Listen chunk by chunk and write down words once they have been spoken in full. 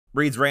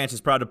Reed's Ranch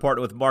is proud to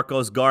partner with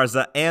Marcos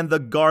Garza and the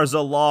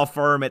Garza Law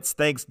Firm. It's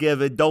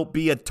Thanksgiving. Don't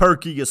be a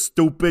turkey, you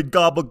stupid.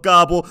 Gobble,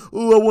 gobble.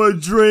 Ooh, I want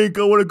to drink.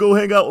 I want to go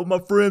hang out with my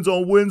friends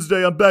on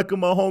Wednesday. I'm back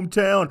in my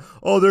hometown.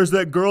 Oh, there's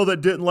that girl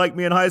that didn't like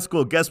me in high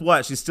school. Guess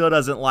what? She still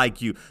doesn't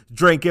like you.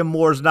 Drinking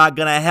more is not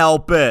going to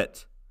help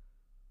it.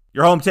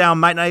 Your hometown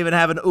might not even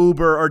have an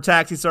Uber or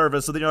taxi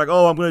service, so then you're like,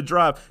 oh, I'm going to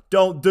drive.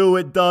 Don't do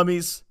it,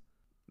 dummies.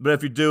 But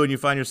if you do and you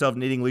find yourself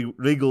needing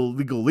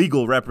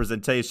legal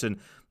representation,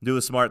 do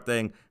a smart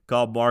thing.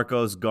 Call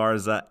Marcos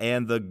Garza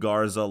and the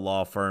Garza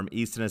Law Firm,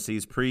 East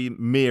Tennessee's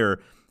premier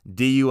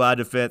DUI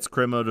defense,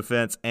 criminal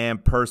defense,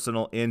 and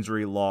personal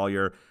injury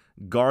lawyer.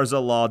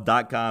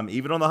 GarzaLaw.com.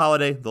 Even on the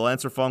holiday, they'll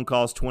answer phone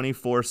calls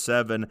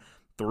 24/7,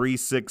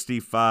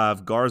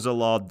 365.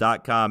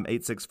 GarzaLaw.com,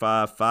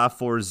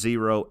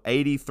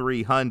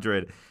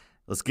 865-540-8300.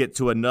 Let's get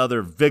to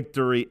another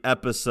victory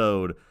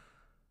episode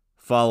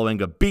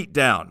following a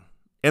beatdown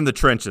in the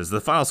trenches. The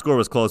final score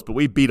was close, but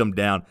we beat them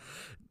down.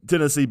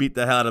 Tennessee beat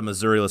the hell out of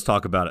Missouri. Let's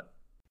talk about it.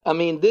 I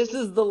mean, this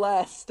is the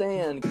last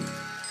stand.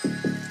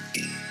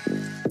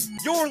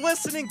 You're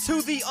listening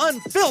to The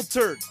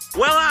Unfiltered.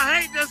 Well, I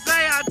hate to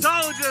say I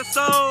told you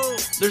so.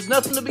 There's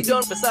nothing to be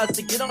done besides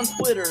to get on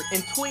Twitter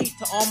and tweet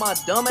to all my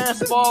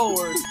dumbass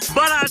followers.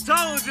 But I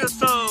told you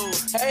so.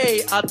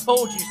 Hey, I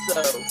told you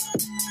so.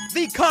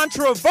 The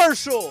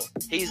Controversial.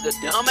 He's the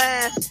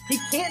dumbass. He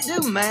can't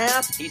do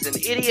math. He's an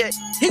idiot.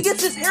 He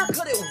gets his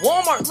haircut at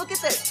Walmart. Look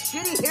at that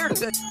shitty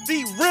haircut.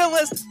 The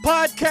realest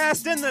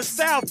podcast in the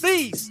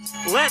Southeast.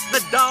 Let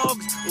the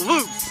dogs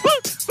loose.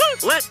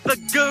 Let the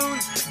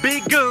goons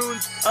be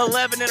goons.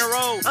 11 in a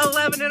row.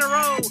 11 in a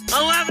row.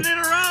 11 in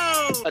a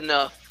row.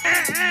 Enough.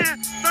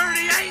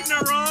 38 in a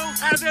row.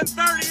 As in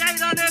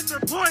 38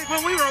 unanswered points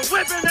when we were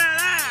whipping that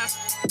ass.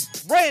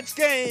 Ranch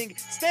Gang,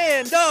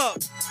 stand up.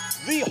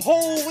 The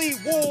holy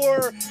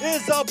war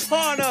is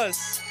upon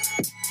us.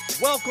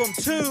 Welcome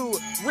to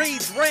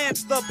Reed's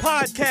Ranch, the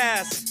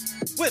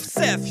podcast with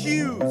Seth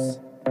Hughes.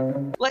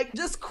 Like,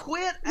 just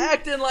quit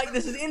acting like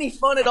this is any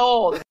fun at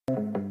all.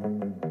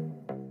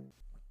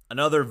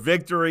 Another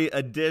victory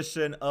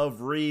edition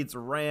of Reed's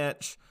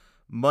Ranch,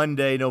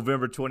 Monday,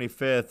 November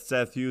 25th.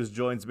 Seth Hughes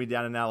joins me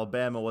down in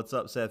Alabama. What's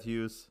up, Seth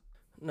Hughes?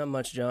 Not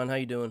much, John. How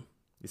you doing?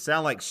 You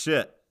sound like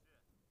shit.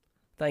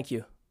 Thank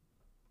you.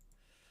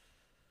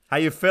 How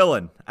you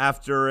feeling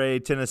after a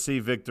Tennessee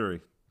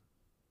victory?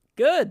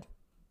 Good.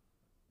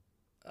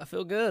 I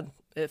feel good.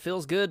 It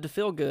feels good to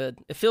feel good.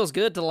 It feels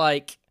good to,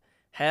 like,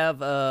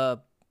 have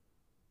a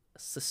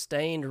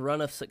sustained run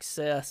of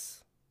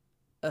success,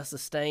 a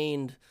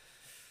sustained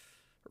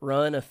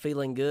run of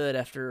feeling good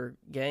after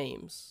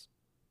games,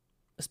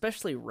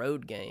 especially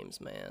road games,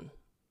 man.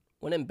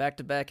 Winning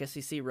back-to-back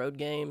SEC road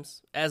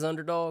games as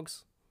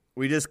underdogs.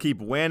 We just keep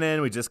winning.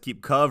 We just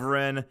keep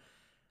covering.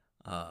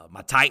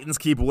 My Titans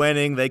keep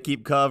winning. They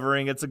keep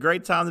covering. It's a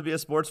great time to be a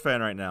sports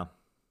fan right now.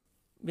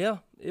 Yeah,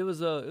 it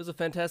was a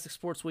fantastic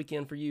sports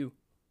weekend for you.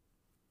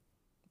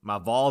 My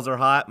Vols are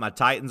hot. My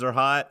Titans are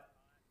hot.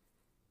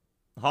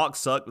 Hawks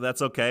suck, but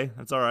that's okay.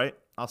 That's all right.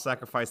 I'll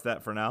sacrifice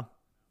that for now.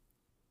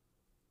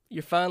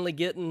 You're finally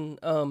getting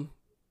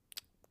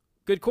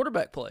good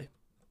quarterback play.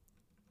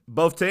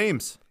 Both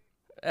teams.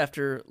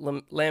 After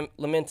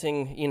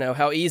lamenting,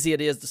 how easy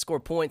it is to score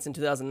points in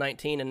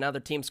 2019, and now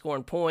their team's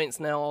scoring points.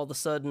 Now all of a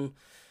sudden,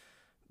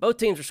 both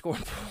teams are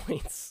scoring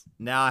points.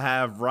 Now I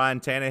have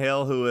Ryan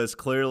Tannehill, who is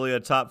clearly a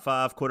top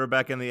 5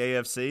 quarterback in the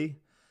AFC,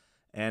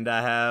 and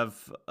I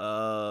have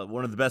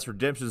one of the best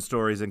redemption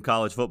stories in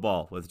college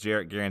football with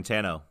Jarrett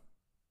Garantano.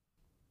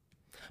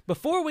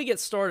 Before we get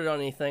started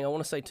on anything, I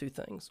want to say 2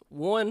 things.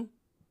 One,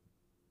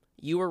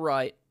 you were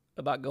right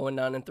about going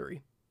 9-3.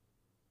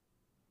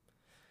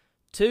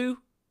 2,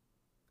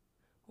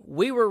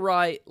 we were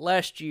right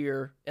last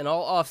year and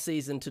all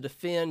offseason to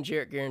defend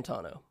Jarrett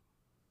Garantano.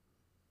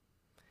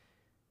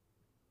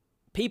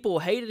 People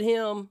hated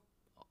him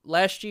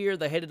last year.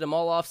 They hated him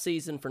all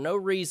offseason for no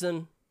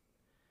reason.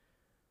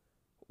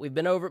 We've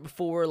been over it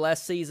before.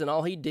 Last season,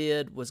 all he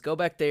did was go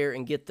back there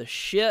and get the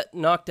shit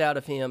knocked out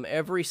of him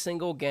every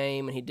single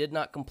game, and he did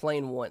not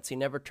complain once. He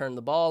never turned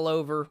the ball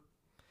over,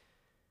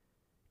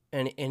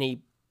 and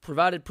he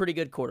provided pretty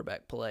good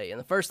quarterback play. In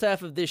the first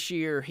half of this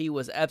year, he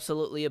was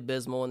absolutely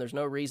abysmal, and there's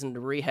no reason to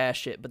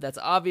rehash it, but that's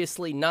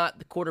obviously not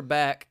the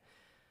quarterback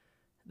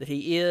that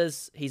he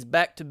is. He's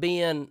back to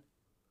being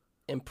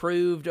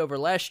improved over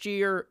last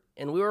year,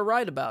 and we were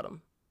right about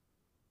him.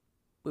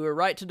 We were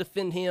right to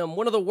defend him.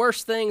 One of the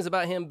worst things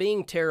about him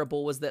being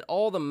terrible was that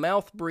all the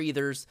mouth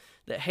breathers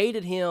that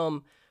hated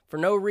him for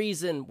no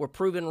reason were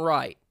proven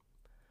right.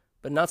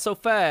 But not so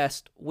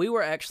fast. We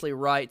were actually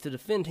right to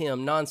defend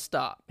him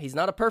nonstop. He's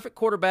not a perfect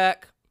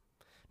quarterback.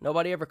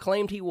 Nobody ever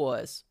claimed he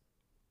was.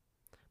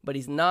 But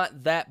he's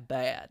not that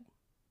bad.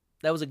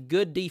 That was a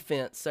good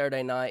defense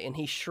Saturday night, and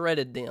he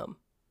shredded them.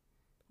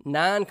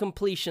 9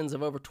 completions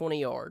of over 20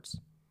 yards.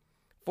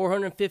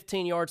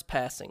 415 yards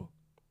passing.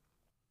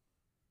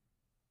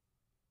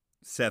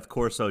 Seth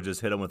Corso just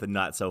hit him with a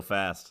not so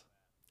fast.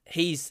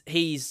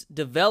 He's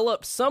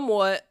developed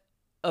somewhat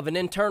of an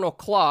internal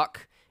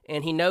clock,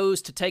 and he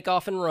knows to take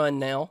off and run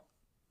now.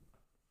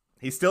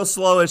 He's still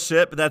slow as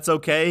shit, but that's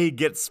okay. He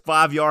gets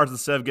 5 yards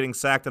instead of getting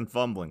sacked and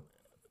fumbling.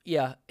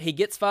 Yeah, he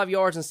gets 5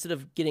 yards instead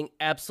of getting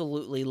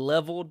absolutely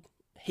leveled.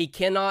 He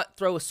cannot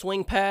throw a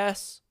swing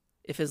pass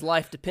if his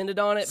life depended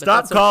on it.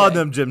 Stop calling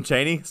them, Jim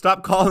Chaney.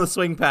 Stop calling the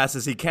swing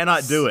passes. He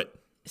cannot do it.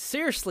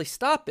 Seriously,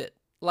 stop it.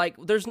 Like,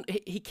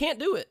 he can't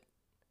do it.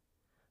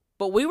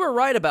 But we were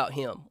right about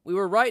him. We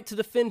were right to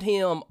defend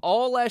him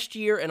all last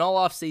year and all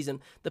offseason.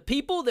 The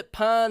people that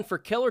pined for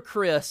Keller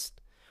Chryst,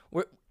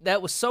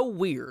 that was so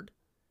weird.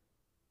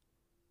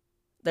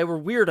 They were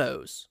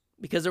weirdos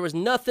because there was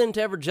nothing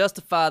to ever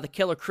justify the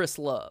Keller Chryst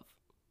love.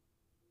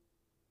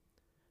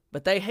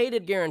 But they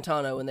hated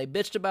Garantano, and they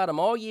bitched about him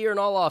all year and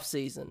all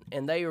offseason,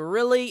 and they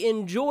really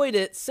enjoyed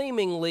it,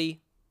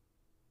 seemingly,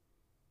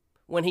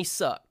 when he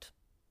sucked.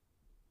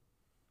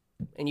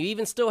 And you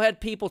even still had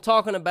people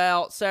talking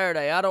about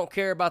Saturday, I don't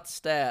care about the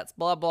stats,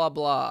 blah, blah,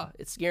 blah.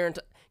 It's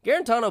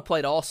Garantano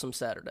played awesome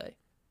Saturday.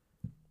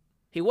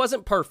 He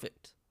wasn't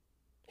perfect.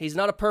 He's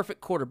not a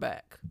perfect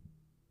quarterback.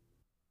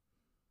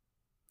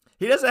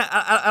 He doesn't.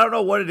 I don't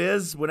know what it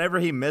is. Whenever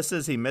he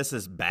misses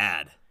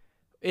bad.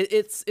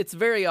 It's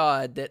very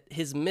odd that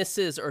his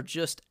misses are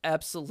just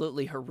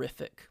absolutely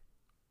horrific.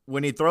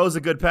 When he throws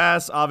a good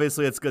pass,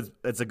 obviously it's good.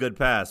 It's a good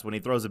pass. When he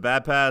throws a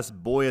bad pass,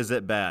 boy, is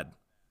it bad.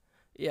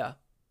 Yeah.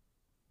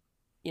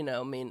 You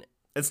know, I mean,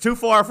 it's too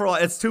far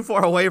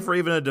away for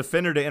even a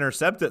defender to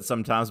intercept it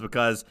sometimes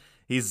because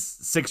he's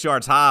 6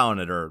 yards high on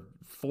it or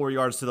 4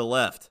 yards to the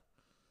left.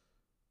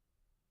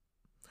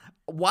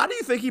 Why do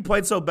you think he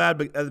played so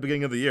bad at the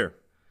beginning of the year?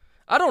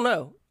 I don't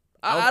know.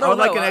 I would don't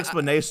know. like an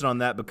explanation on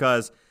that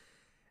because,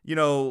 you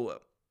know,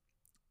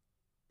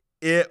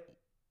 it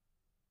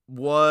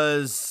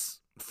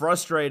was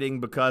frustrating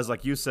because,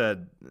 like you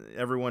said,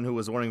 everyone who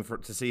was wanting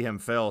to see him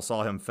fail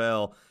saw him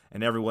fail,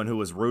 and everyone who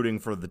was rooting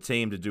for the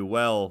team to do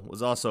well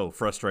was also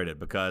frustrated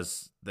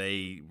because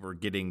they were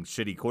getting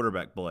shitty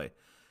quarterback play.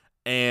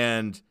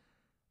 And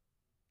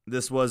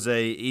this was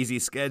a easy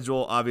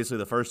schedule. Obviously,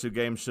 the first 2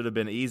 games should have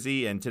been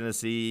easy, and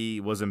Tennessee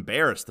was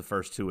embarrassed the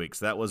first 2 weeks.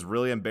 That was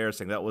really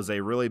embarrassing. That was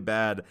a really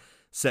bad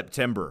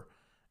September.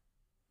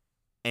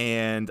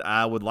 And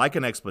I would like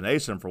an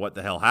explanation for what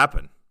the hell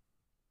happened.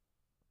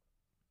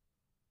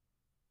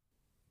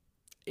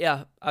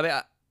 Yeah, I mean,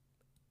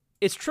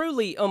 it's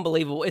truly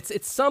unbelievable.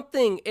 It's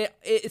something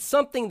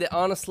that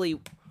honestly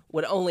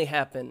would only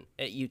happen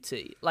at UT.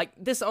 Like,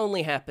 this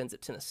only happens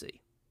at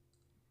Tennessee.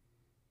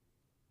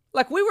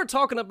 Like, we were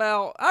talking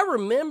about, I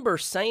remember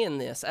saying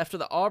this after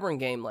the Auburn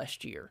game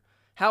last year,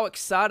 how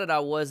excited I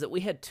was that we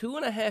had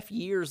 2.5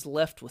 years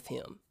left with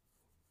him.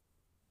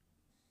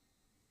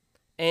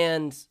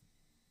 And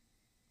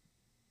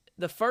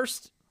the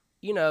first,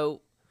 you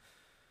know,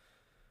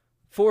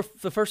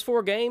 the first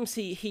 4 games,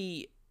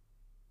 it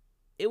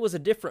was a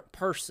different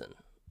person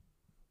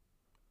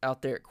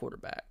out there at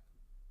quarterback.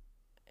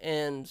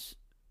 And,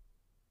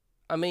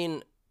 I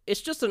mean,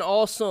 it's just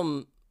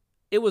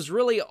it was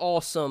really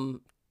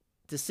awesome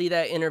to see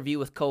that interview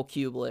with Cole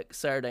Kubelik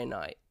Saturday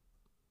night.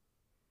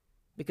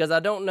 Because I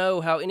don't know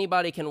how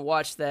anybody can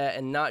watch that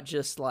and not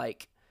just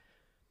like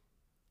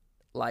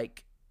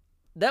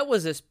that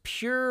was as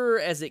pure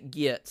as it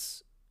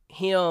gets.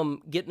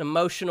 Him getting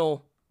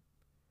emotional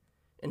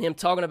and him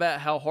talking about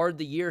how hard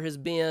the year has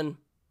been.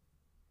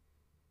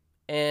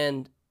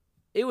 And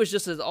it was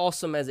just as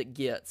awesome as it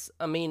gets.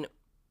 I mean,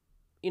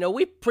 you know,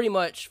 we pretty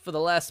much for the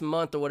last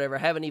month or whatever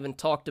haven't even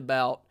talked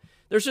about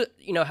there's just,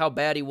 you know, how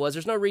bad he was.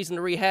 There's no reason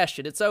to rehash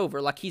it. It's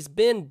over. Like, he's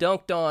been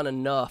dunked on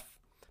enough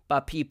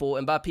by people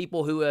and by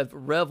people who have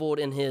reveled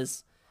in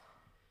his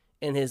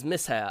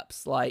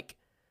mishaps. Like,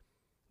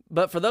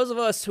 but for those of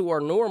us who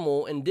are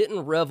normal and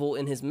didn't revel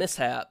in his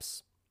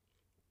mishaps,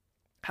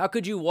 how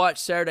could you watch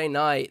Saturday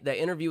night, that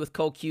interview with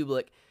Cole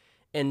Kubelik,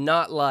 and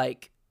not,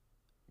 like,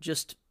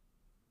 just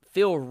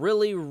feel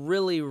really,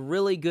 really,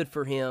 really good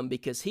for him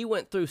because he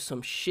went through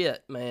some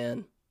shit,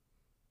 man.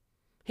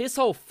 His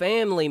whole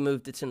family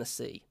moved to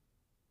Tennessee.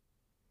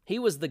 He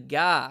was the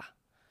guy.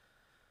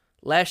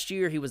 Last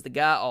year, he was the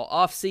guy all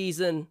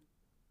offseason.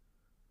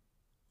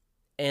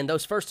 And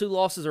those first 2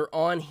 losses are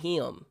on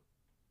him.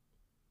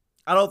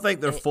 I don't think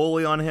they're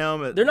fully on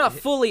him. They're not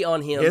fully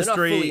on him.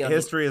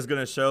 History is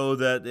going to show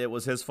that it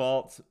was his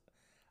fault.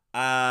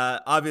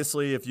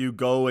 Obviously, if you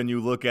go and you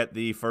look at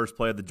the first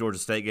play of the Georgia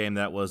State game,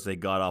 that was a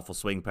god-awful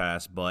swing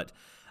pass. But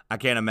I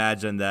can't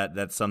imagine that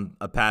that's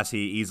a pass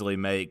he easily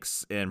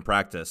makes in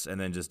practice and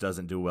then just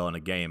doesn't do well in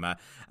a game. I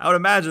would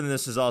imagine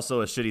this is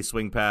also a shitty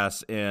swing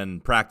pass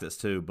in practice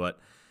too. But,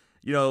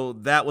 you know,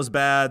 that was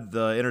bad.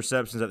 The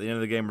interceptions at the end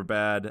of the game were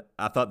bad.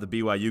 I thought the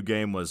BYU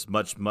game was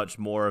much, much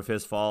more of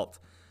his fault.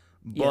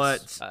 But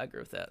yes, I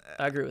agree with that.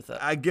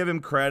 I give him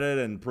credit,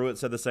 and Pruitt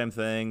said the same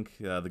thing.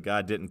 The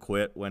guy didn't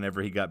quit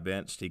whenever he got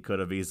benched. He could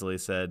have easily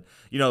said,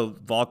 you know,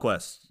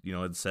 VolQuest, you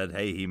know, had said,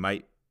 hey,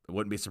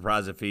 wouldn't be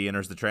surprised if he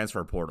enters the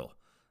transfer portal,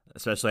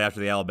 especially after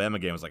the Alabama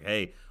game. It was like,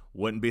 hey,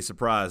 wouldn't be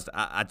surprised.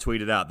 I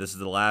tweeted out, this is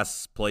the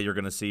last play you're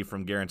going to see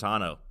from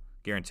Garantano,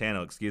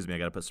 excuse me. I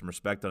got to put some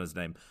respect on his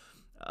name.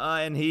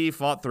 And he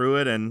fought through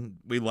it, and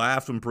we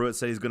laughed when Pruitt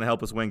said he's going to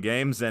help us win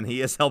games, and he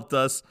has helped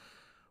us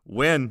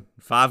win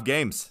 5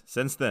 games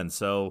since then.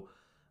 So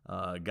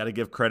got to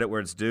give credit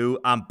where it's due.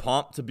 I'm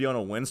pumped to be on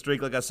a win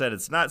streak. Like I said,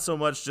 it's not so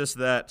much just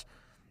that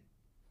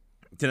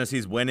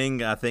Tennessee's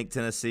winning. I think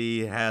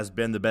Tennessee has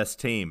been the best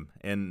team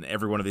in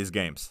every one of these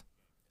games.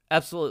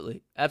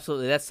 Absolutely.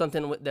 Absolutely. That's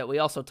something that we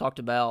also talked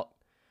about,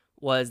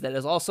 was that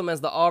as awesome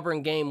as the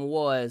Auburn game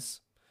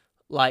was,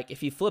 like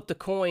if you flipped a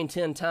coin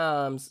 10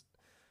 times,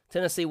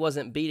 Tennessee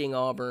wasn't beating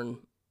Auburn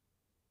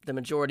the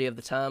majority of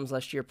the times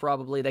last year,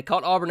 probably. They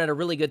caught Auburn at a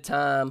really good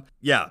time.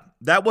 Yeah,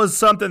 that was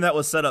something that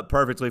was set up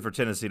perfectly for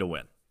Tennessee to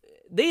win.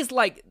 These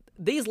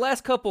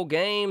last couple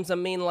games, I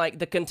mean, like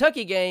the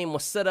Kentucky game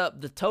was set up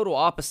the total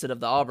opposite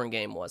of the Auburn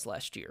game was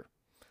last year.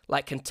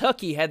 Like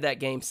Kentucky had that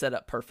game set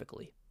up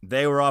perfectly.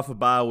 They were off a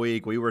bye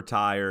week. We were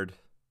tired.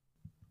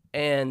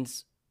 And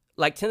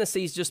like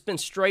Tennessee's just been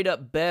straight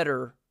up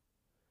better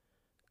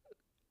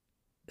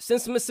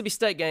since the Mississippi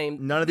State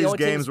game. None of these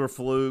games were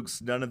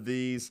flukes. None of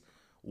these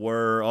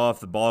were off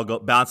the ball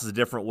bounces a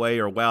different way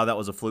or, wow, that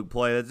was a fluke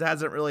play. It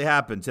hasn't really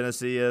happened.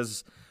 Tennessee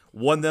has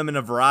won them in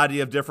a variety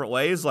of different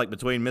ways, like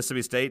between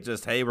Mississippi State,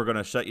 just, hey, we're going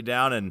to shut you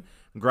down and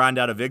grind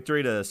out a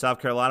victory, to South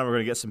Carolina, we're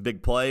going to get some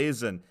big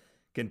plays, and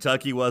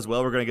Kentucky was,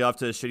 well, we're going to get off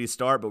to a shitty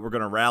start, but we're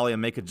going to rally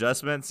and make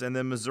adjustments. And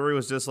then Missouri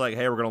was just like,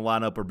 hey, we're going to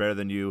line up. We're better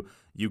than you.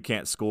 You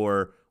can't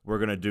score. We're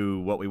going to do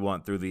what we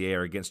want through the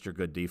air against your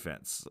good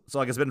defense. So,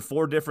 like, it's been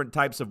 4 different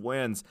types of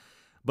wins,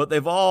 but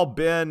they've all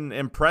been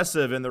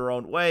impressive in their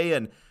own way.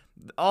 And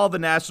all the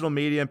national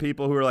media and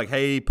people who are like,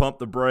 hey, pump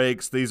the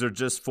brakes, these are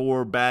just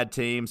 4 bad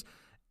teams,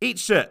 eat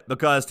shit,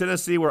 because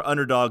Tennessee were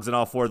underdogs in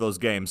all 4 of those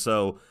games.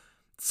 So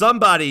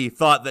somebody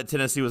thought that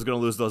Tennessee was going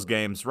to lose those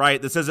games,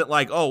 right? This isn't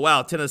like, oh,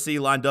 wow, Tennessee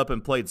lined up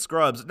and played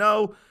scrubs.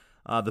 No,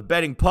 the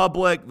betting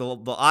public, the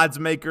odds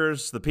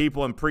makers, the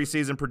people in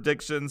preseason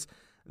predictions,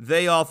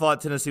 they all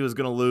thought Tennessee was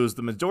going to lose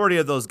the majority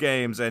of those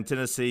games, and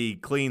Tennessee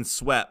clean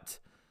swept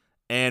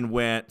and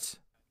went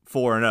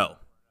 4-0.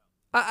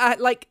 I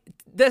like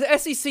the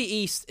SEC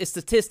East is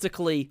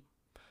statistically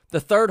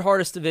the 3rd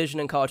hardest division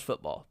in college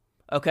football.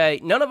 Okay,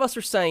 none of us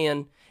are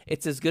saying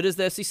it's as good as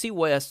the SEC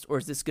West or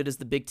is as good as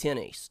the Big Ten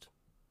East.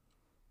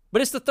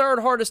 But it's the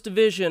 3rd hardest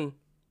division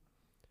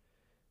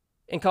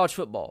in college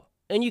football.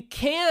 And you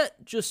can't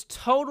just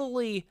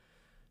totally,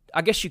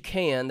 I guess you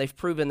can, they've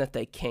proven that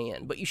they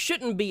can, but you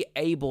shouldn't be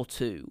able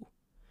to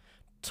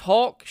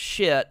talk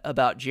shit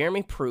about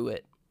Jeremy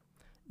Pruitt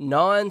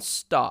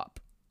nonstop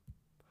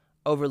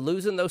over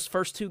losing those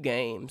first 2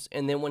 games,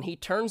 and then when he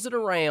turns it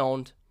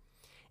around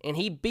and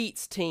he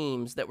beats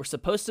teams that were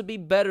supposed to be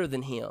better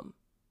than him,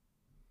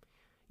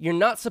 you're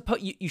not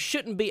supposed, you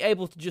shouldn't be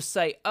able to just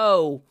say,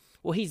 oh,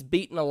 well, he's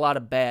beaten a lot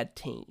of bad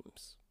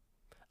teams.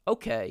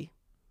 Okay.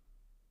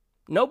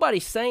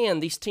 Nobody's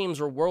saying these teams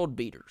were world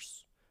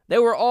beaters. They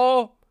were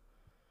all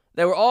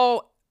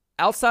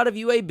outside of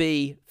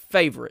UAB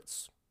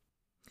favorites.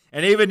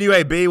 And even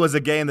UAB was a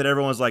game that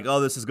everyone was like, oh,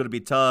 this is going to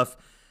be tough.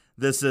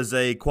 This is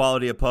a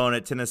quality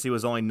opponent. Tennessee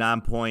was only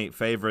 9-point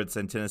favorites,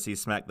 and Tennessee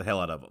smacked the hell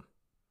out of them.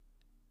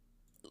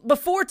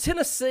 Before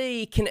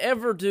Tennessee can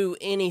ever do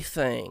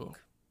anything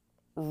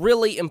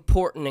really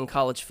important in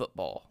college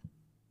football,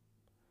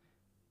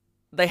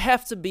 they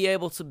have to be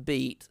able to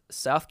beat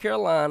South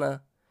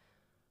Carolina,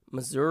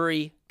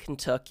 Missouri,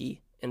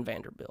 Kentucky, and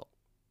Vanderbilt.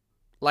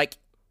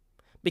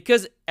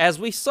 Because as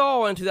we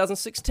saw in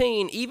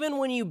 2016, even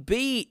when you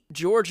beat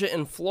Georgia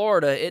and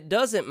Florida, it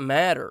doesn't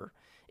matter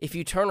if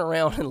you turn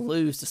around and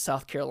lose to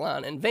South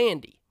Carolina and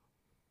Vandy.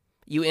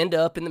 You end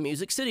up in the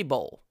Music City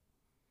Bowl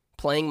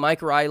playing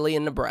Mike Riley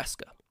in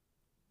Nebraska.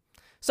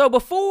 So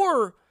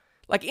before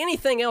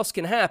anything else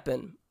can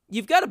happen,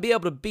 you've got to be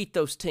able to beat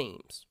those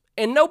teams.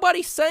 And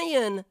nobody's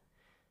saying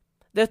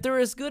that they're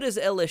as good as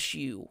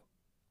LSU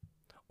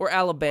or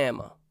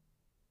Alabama.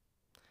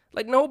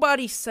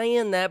 Nobody's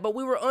saying that, but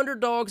we were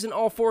underdogs in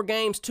all 4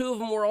 games. 2 of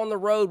them were on the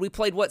road. We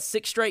played,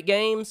 6 straight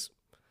games?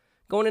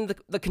 Going into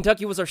the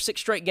Kentucky was our 6th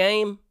straight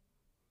game.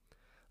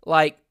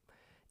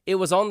 It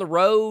was on the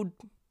road.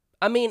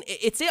 I mean,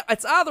 it's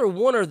either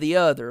one or the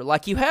other.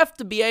 You have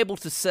to be able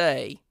to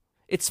say,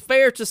 it's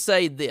fair to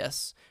say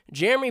this.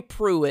 Jeremy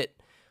Pruitt,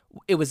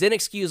 it was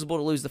inexcusable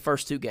to lose the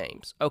first 2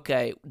 games.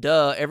 Okay,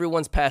 duh,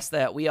 everyone's past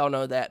that. We all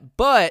know that.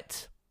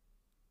 But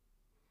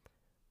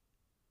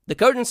the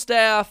coaching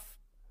staff,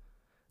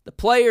 the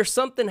players,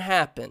 something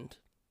happened.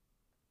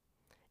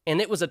 And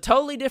it was a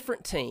totally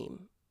different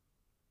team.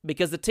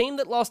 Because the team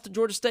that lost to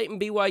Georgia State and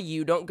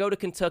BYU don't go to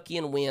Kentucky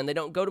and win. They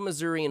don't go to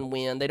Missouri and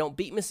win. They don't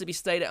beat Mississippi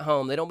State at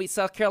home. They don't beat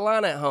South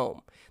Carolina at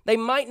home. They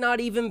might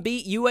not even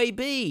beat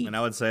UAB. And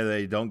I would say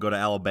they don't go to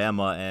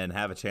Alabama and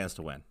have a chance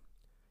to win.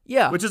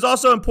 Yeah. Which is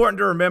also important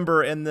to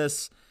remember in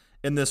this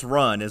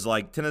run is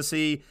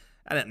Tennessee,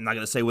 I'm not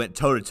going to say went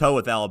toe-to-toe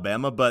with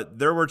Alabama, but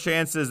there were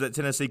chances that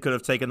Tennessee could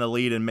have taken the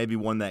lead and maybe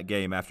won that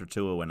game after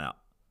Tua went out.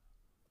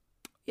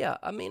 Yeah,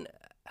 I mean,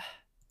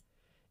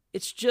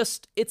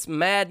 it's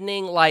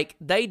maddening.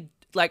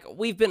 like,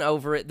 we've been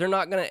over it. They're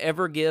not going to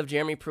ever give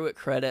Jeremy Pruitt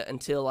credit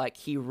until, like,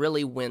 he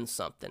really wins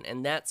something,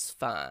 and that's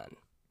fine.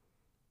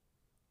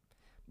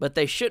 But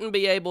they shouldn't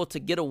be able to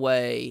get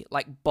away,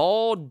 like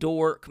bald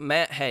dork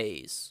Matt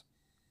Hayes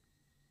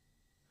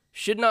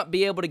should not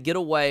be able to get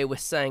away with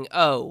saying,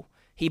 oh,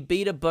 he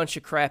beat a bunch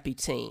of crappy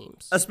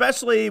teams.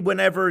 Especially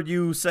whenever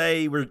you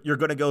say you're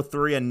going to go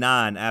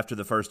 3-9 after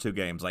the first 2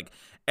 games. Like,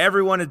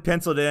 everyone had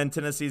penciled in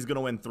Tennessee's going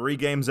to win 3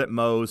 games at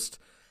most,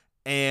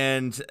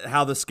 and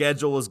how the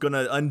schedule was going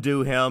to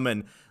undo him.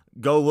 And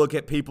go look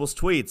at people's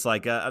tweets.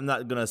 Like, I'm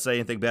not going to say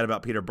anything bad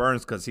about Peter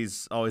Burns because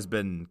he's always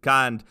been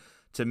kind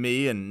to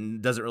me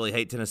and doesn't really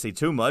hate Tennessee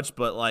too much.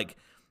 But, like,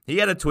 he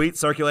had a tweet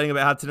circulating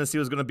about how Tennessee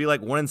was going to be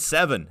like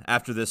 1-7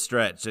 after this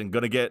stretch and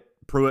going to get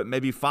Pruitt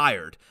maybe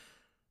fired.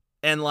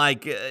 And,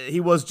 like, he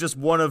was just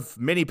one of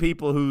many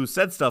people who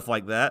said stuff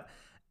like that.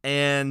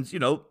 And, you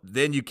know,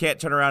 then you can't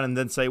turn around and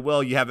then say,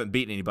 well, you haven't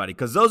beaten anybody.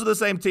 Because those are the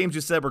same teams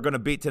you said were going to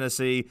beat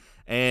Tennessee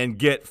and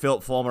get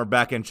Philip Fulmer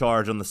back in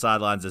charge on the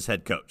sidelines as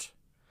head coach.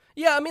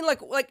 Yeah, I mean,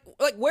 like,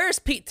 where's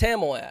Pete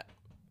Thamel at?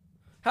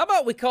 How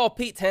about we call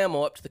Pete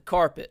Thamel up to the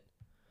carpet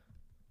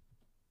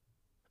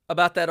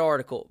about that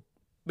article?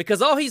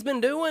 Because all he's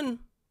been doing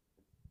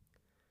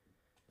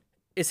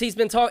is he's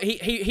been talking.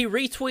 He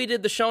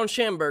retweeted the Sean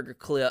Schamberger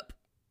clip,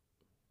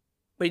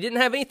 but he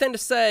didn't have anything to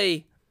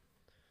say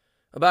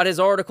about his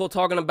article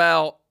talking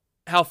about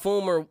how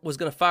Fulmer was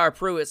going to fire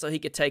Pruitt so he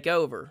could take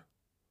over.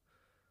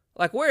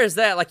 Like, where is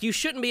that? Like, you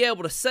shouldn't be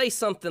able to say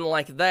something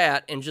like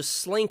that and just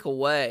slink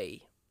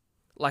away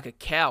like a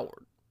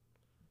coward.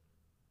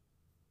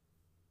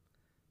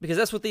 Because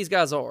that's what these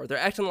guys are. They're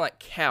acting like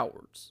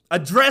cowards.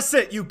 Address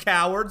it, you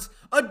cowards!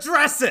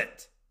 Address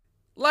it!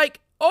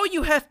 Like, all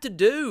you have to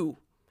do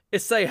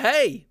is say,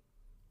 hey,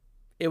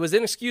 it was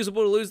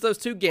inexcusable to lose those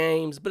 2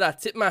 games, but I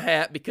tip my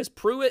hat because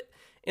Pruitt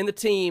and the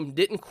team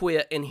didn't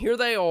quit, and here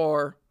they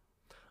are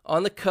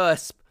on the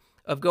cusp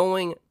of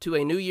going to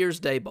a New Year's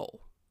Day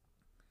bowl.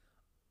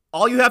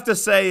 All you have to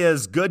say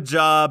is, good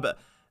job.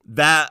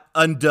 That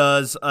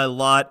undoes a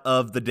lot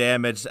of the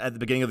damage at the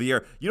beginning of the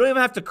year. You don't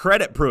even have to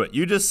credit Pruitt.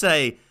 You just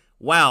say,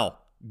 wow,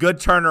 good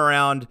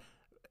turnaround.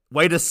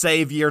 Way to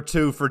save year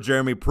 2 for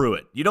Jeremy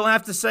Pruitt. You don't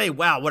have to say,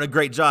 wow, what a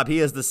great job. He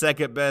is the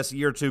second best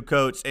year 2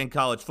 coach in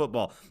college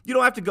football. You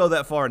don't have to go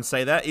that far and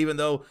say that, even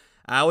though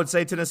I would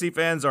say Tennessee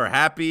fans are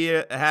happy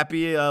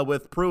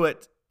with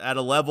Pruitt at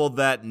a level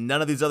that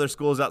none of these other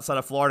schools outside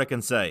of Florida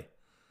can say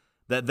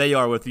that they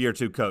are with the year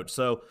 2 coach.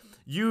 So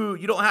you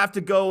don't have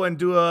to go and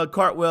do a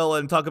cartwheel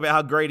and talk about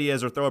how great he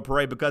is or throw a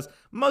parade, because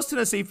most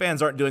Tennessee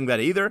fans aren't doing that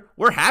either.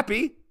 We're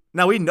happy.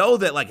 Now, we know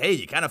that, like, hey,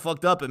 you kind of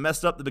fucked up and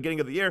messed up the beginning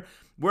of the year.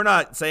 We're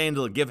not saying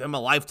to give him a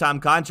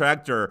lifetime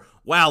contract or,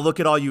 wow, look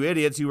at all you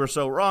idiots, you were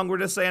so wrong. We're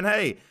just saying,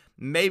 hey,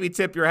 maybe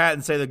tip your hat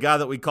and say the guy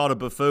that we called a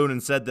buffoon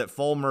and said that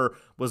Fulmer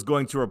was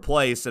going to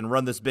replace and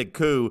run this big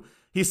coup,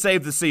 he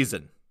saved the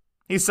season.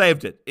 He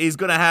saved it. He's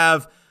going to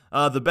have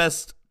the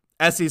best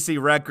SEC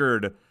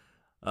record,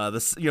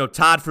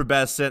 tied for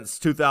best since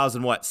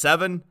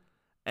 2007,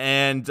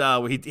 and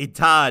he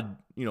tied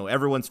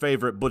everyone's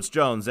favorite Butch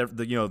Jones.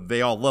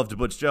 They all loved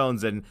Butch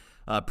Jones, and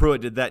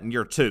Pruitt did that in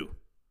year 2.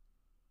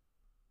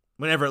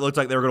 Whenever it looked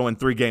like they were going to win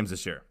 3 games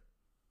this year.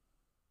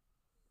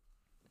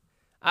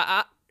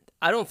 I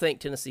don't think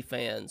Tennessee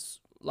fans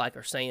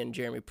are saying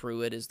Jeremy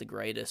Pruitt is the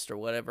greatest or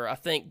whatever. I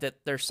think that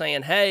they're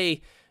saying,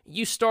 hey,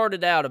 you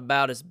started out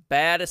about as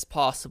bad as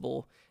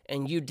possible,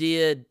 and you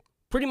did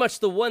pretty much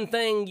the one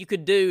thing you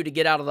could do to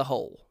get out of the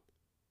hole.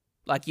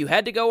 Like, you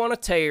had to go on a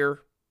tear.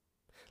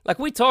 Like,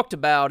 we talked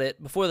about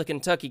it before the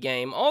Kentucky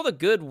game. All the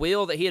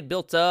goodwill that he had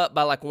built up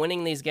by,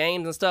 winning these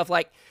games and stuff,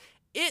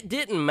 it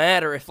didn't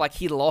matter if,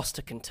 he lost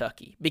to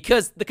Kentucky.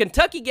 Because the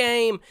Kentucky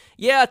game,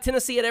 yeah,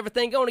 Tennessee had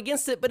everything going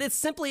against it, but it's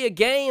simply a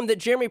game that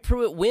Jeremy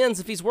Pruitt wins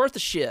if he's worth a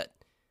shit.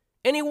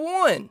 And he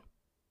won.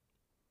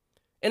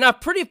 And I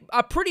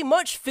pretty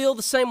much feel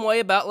the same way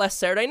about last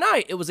Saturday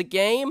night. It was a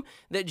game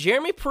that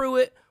Jeremy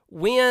Pruitt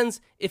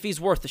wins if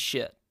he's worth a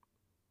shit.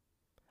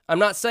 I'm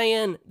not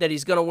saying that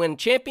he's going to win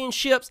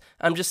championships.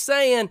 I'm just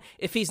saying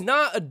if he's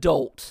not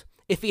adult,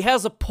 if he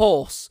has a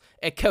pulse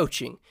at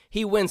coaching,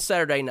 he wins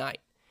Saturday night.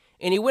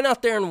 And he went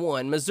out there and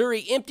won.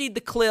 Missouri emptied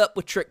the clip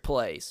with trick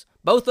plays.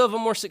 Both of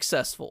them were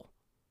successful.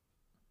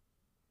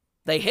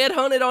 They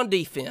headhunted on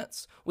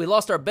defense. We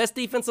lost our best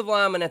defensive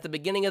lineman at the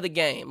beginning of the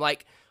game.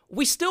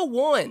 We still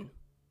won.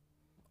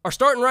 Our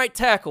starting right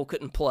tackle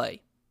couldn't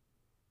play.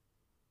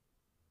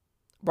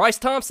 Bryce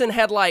Thompson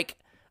had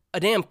a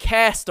damn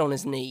cast on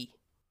his knee.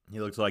 He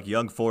looks like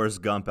young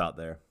Forrest Gump out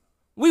there.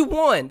 We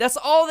won. That's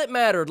all that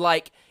mattered.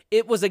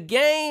 It was a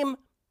game,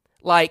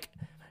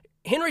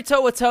 Henry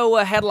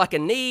To'oTo'o had a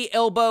knee,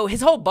 elbow.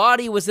 His whole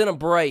body was in a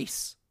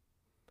brace.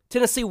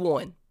 Tennessee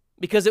won.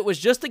 Because it was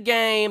just a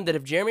game that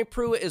if Jeremy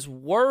Pruitt is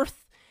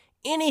worth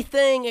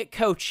anything at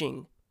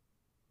coaching,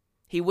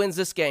 he wins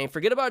this game.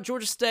 Forget about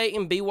Georgia State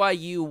and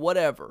BYU,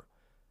 whatever.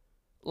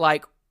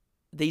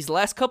 These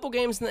last couple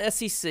games in the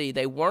SEC,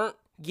 they weren't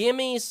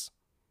gimmies,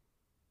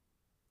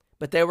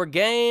 but they were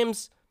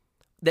games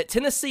that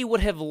Tennessee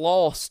would have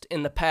lost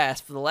in the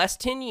past for the last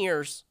 10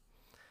 years.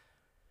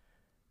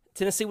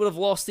 Tennessee would have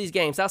lost these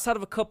games outside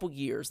of a couple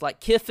years. Like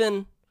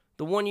Kiffin,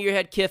 the 1 year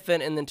had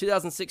Kiffin, and then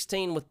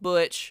 2016 with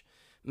Butch,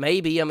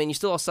 maybe. I mean, you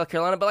still lost South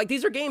Carolina, but like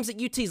these are games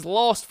that UT's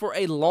lost for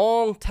a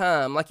long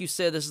time. Like you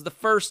said, this is the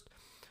first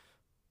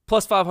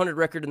plus 500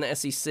 record in the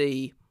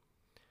SEC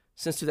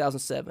since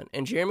 2007.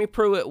 And Jeremy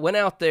Pruitt went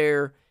out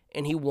there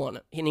and he won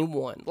it. And he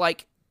won.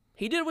 Like,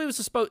 he did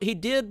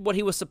what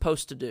he was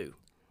supposed to do.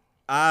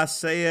 I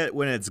say it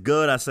when it's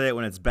good. I say it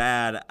when it's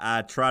bad.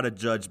 I try to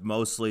judge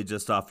mostly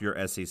just off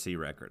your SEC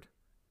record.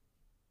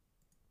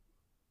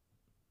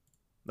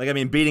 Like, I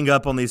mean, beating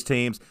up on these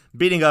teams,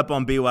 beating up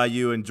on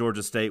BYU and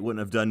Georgia State wouldn't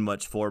have done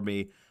much for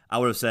me. I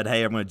would have said,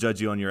 hey, I'm going to judge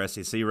you on your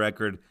SEC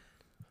record.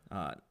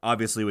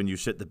 Obviously, when you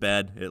shit the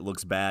bed, it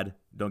looks bad.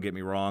 Don't get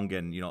me wrong.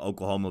 And,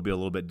 Oklahoma will be a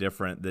little bit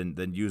different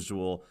than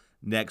usual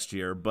next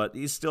year. But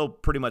he's still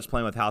pretty much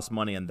playing with house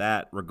money in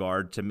that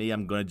regard. To me,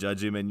 I'm going to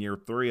judge him in year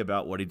 3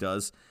 about what he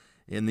does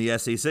in the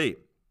SEC.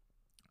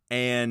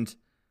 And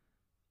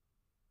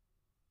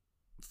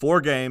 4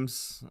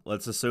 games,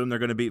 let's assume they're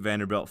going to beat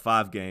Vanderbilt.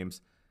 5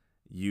 games,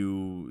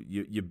 you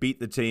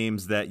beat the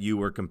teams that you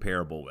were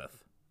comparable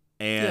with.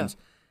 And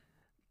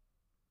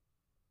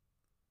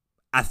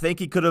I think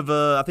he could have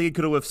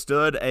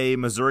withstood a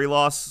Missouri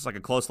loss, like a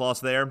close loss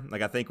there.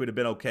 Like, I think we'd have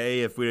been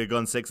okay if we'd have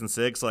gone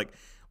 6-6. Like,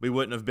 we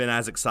wouldn't have been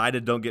as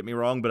excited, don't get me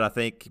wrong, but I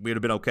think we'd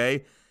have been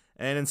okay.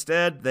 And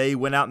instead, they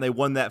went out and they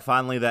won that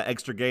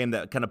extra game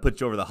that kind of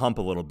put you over the hump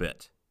a little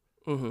bit.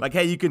 Mm-hmm. Like,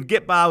 hey, you can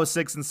get by with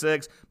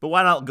 6-6, but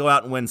why not go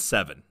out and win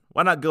 7?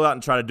 Why not go out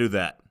and try to do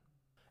that?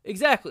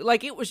 Exactly.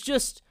 Like, it was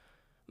just,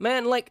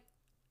 man, like,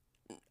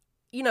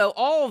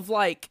 all of,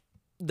 like,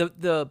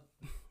 the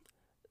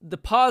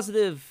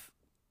positive,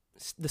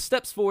 the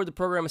steps forward the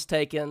program has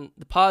taken,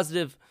 the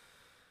positive,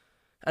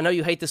 I know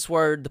you hate this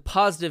word, the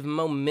positive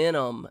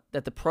momentum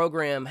that the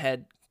program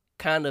had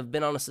kind of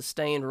been on a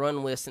sustained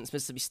run with since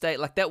Mississippi State,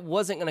 like that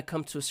wasn't going to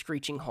come to a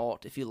screeching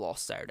halt if you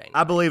lost Saturday night.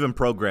 I believe in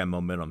program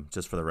momentum,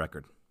 just for the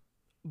record.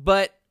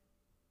 But,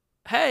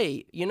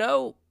 hey,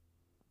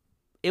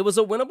 it was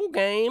a winnable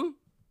game,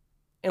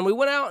 and we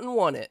went out and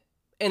won it.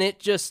 And it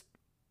just,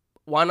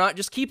 why not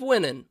just keep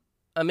winning?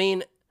 I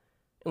mean,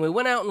 and we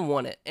went out and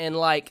won it. And,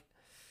 like,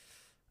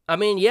 I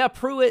mean, yeah,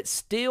 Pruitt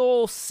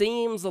still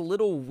seems a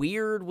little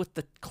weird with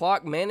the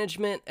clock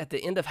management at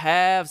the end of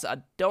halves. I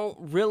don't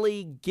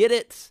really get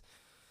it.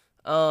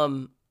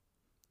 And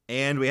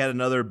we had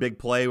another big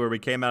play where we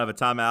came out of a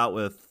timeout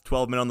with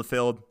 12 men on the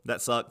field.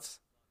 That sucks.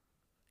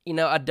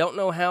 I don't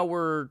know how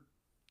we're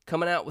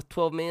coming out with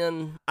 12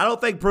 men. I don't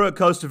think Pruitt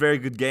coached a very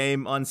good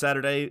game on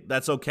Saturday.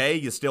 That's okay.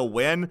 You still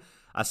win.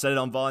 I said it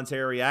on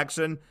Voluntary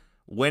Reaction.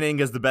 Winning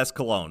is the best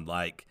cologne.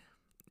 Like,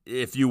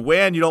 if you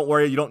win, you don't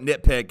worry. You don't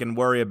nitpick and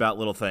worry about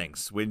little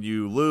things. When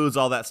you lose,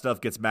 all that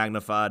stuff gets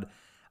magnified.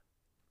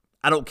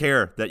 I don't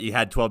care that you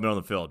had 12 men on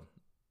the field.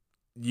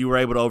 You were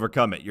able to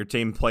overcome it. Your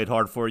team played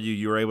hard for you.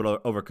 You were able to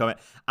overcome it.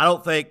 I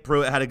don't think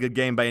Pruitt had a good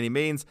game by any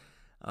means,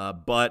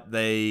 but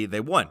they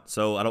won,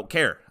 so I don't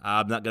care.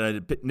 I'm not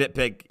going to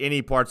nitpick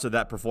any parts of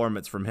that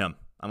performance from him.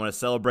 I'm going to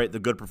celebrate the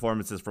good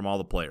performances from all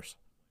the players.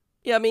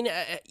 Yeah, I mean,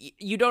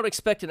 you don't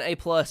expect an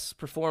A-plus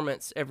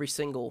performance every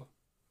single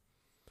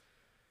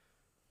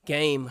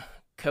game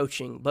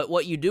coaching, but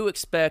what you do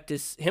expect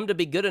is him to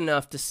be good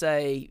enough to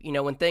say,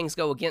 when things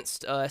go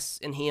against us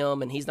and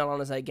him and he's not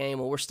on his A game,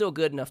 well, we're still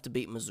good enough to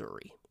beat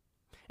Missouri.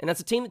 And that's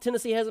a team that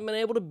Tennessee hasn't been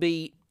able to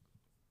beat.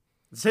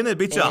 It's a team that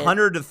beat you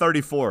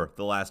 100-34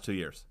 the last 2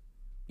 years.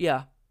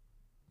 Yeah.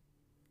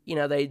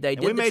 They did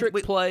the trick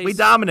plays. We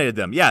dominated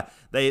them. Yeah,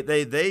 they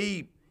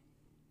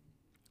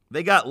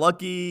got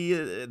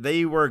lucky.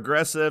 They were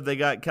aggressive. They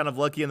got kind of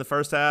lucky in the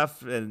first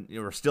half, and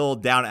we're still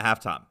down at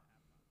halftime.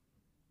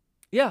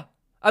 Yeah.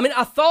 I mean,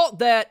 I thought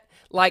that,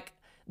 like,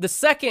 the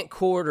second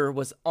quarter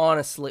was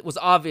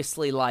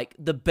obviously, like,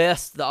 the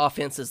best the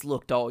offenses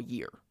looked all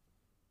year.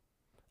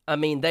 I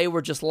mean, they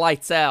were just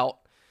lights out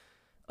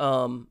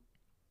in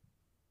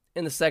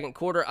the second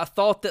quarter. I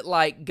thought that,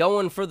 like,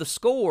 going for the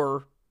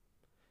score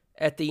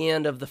at the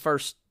end of the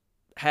first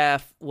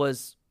half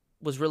was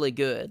really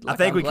good. Like, I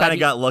think we kind of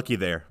got lucky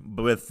there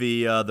with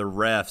the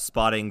ref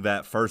spotting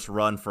that first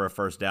run for a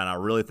first down. I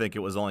really think it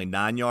was only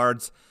 9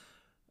 yards.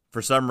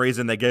 For some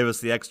reason, they gave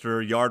us the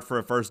extra yard for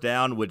a first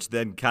down, which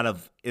then kind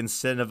of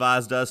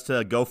incentivized us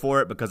to go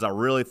for it, because I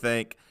really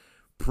think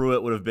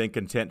Pruitt would have been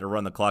content to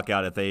run the clock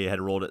out if they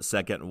had rolled it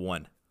 2nd and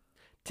 1.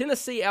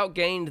 Tennessee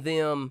outgained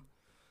them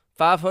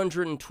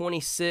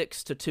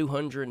 526 to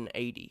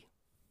 280.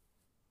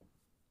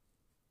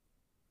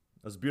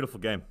 That was a beautiful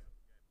game.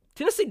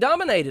 Tennessee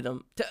dominated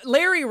them.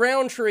 Larry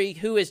Roundtree,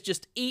 who has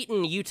just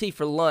eaten UT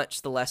for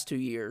lunch the last 2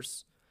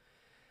 years,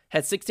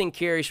 had 16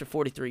 carries for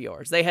 43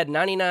 yards. They had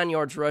 99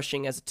 yards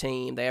rushing as a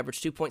team. They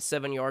averaged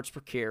 2.7 yards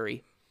per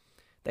carry.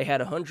 They had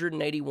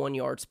 181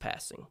 yards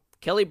passing.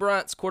 Kelly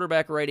Bryant's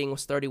quarterback rating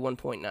was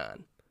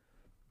 31.9.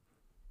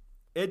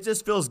 It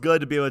just feels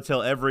good to be able to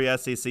tell every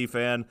SEC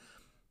fan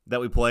that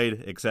we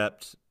played,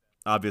 except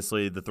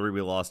obviously the 3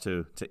 we lost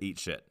to eat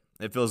shit.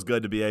 It feels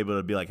good to be able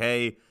to be like,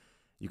 hey,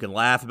 you can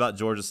laugh about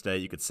Georgia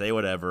State, you could say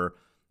whatever,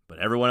 but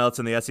everyone else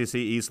in the SEC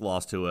East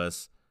lost to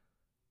us.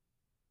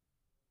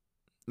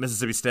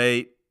 Mississippi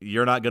State,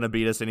 you're not going to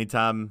beat us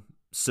anytime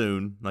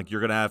soon. Like, you're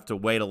going to have to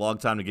wait a long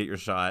time to get your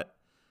shot.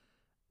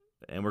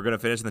 And we're going to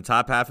finish in the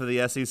top half of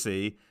the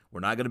SEC. We're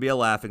not going to be a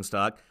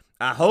laughingstock.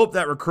 I hope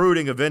that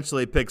recruiting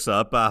eventually picks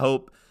up. I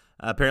hope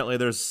apparently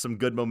there's some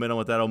good momentum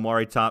with that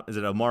Omari Thomas.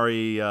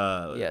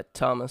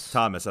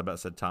 Thomas, I about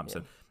said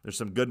Thompson. Yeah. There's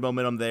some good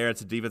momentum there.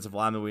 It's a defensive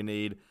lineman we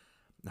need.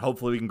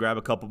 Hopefully we can grab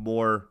a couple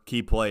more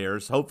key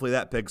players. Hopefully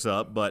that picks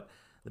up. But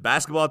the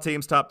basketball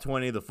team's top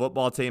 20. The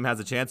football team has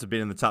a chance of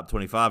being in the top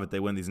 25 if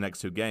they win these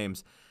next 2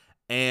 games.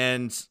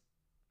 And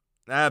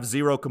I have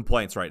 0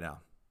 complaints right now.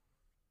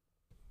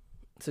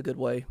 It's a good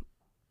way.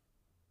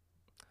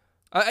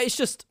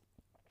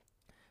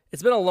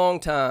 It's been a long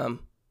time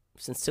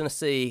since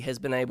Tennessee has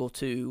been able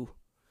to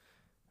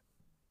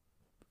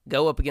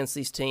go up against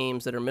these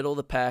teams that are middle of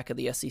the pack of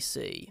the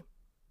SEC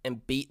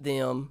and beat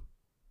them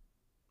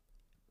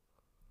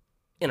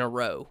in a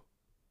row.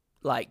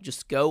 Like,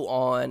 just go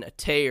on a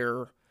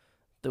tear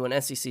through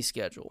an SEC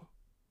schedule.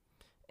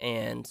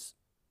 And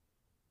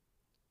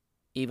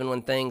even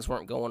when things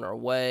weren't going our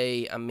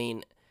way, I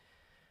mean,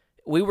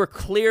 we were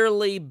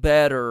clearly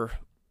better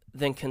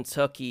than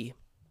Kentucky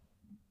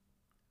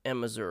and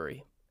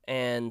Missouri.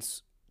 And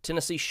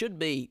Tennessee should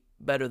be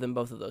better than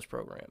both of those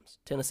programs.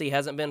 Tennessee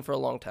hasn't been for a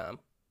long time.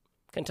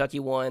 Kentucky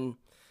won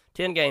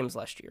 10 games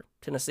last year.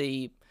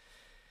 Tennessee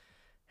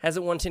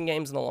hasn't won 10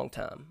 games in a long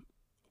time.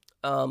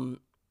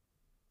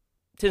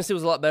 Tennessee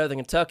was a lot better than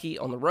Kentucky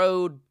on the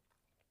road.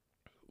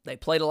 They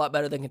played a lot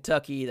better than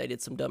Kentucky. They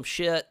did some dumb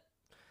shit.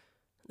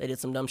 They did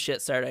some dumb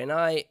shit Saturday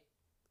night.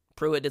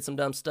 Pruitt did some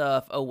dumb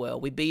stuff. Oh,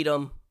 well, we beat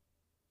them.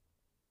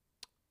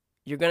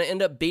 You're going to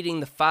end up beating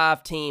the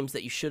 5 teams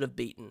that you should have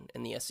beaten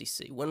in the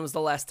SEC. When was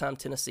the last time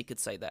Tennessee could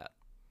say that?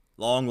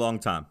 Long, long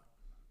time.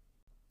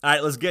 All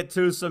right, let's get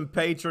to some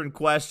patron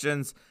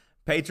questions.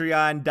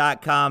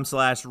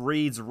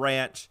 Patreon.com/Reed's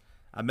Ranch.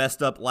 I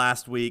messed up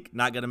last week.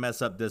 Not going to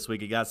mess up this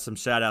week. I got some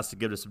shout-outs to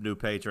give to some new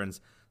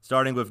patrons.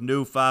 Starting with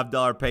new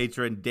 $5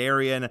 patron,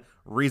 Darian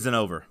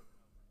Reasonover.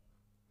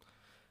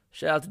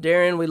 Shout out to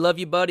Darian. We love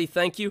you, buddy.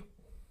 Thank you.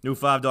 New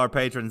 $5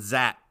 patron,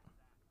 Zach.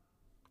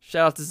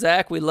 Shout out to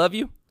Zach. We love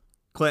you.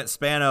 Clint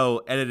Spano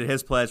edited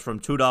his pledge from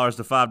 $2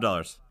 to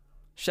 $5.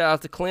 Shout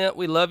out to Clint.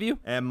 We love you.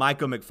 And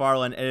Michael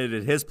McFarland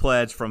edited his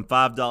pledge from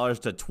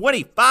 $5 to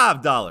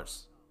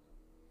 $25.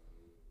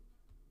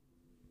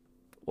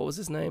 What was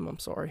his name? I'm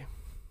sorry.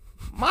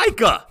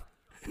 Micah.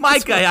 I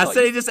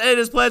said he just edited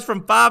his pledge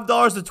from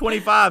 $5 to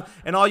 $25,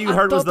 and all you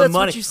heard was the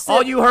money.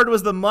 All you heard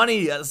was the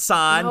money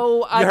sign.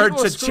 No, I you heard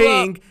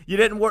cha-ching. You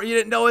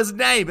didn't know his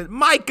name. But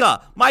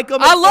Micah McFarland.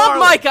 I love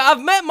Micah. I've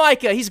met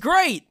Micah. He's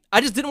great. I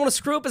just didn't want to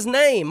screw up his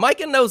name.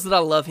 Micah knows that I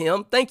love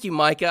him. Thank you,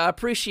 Micah. I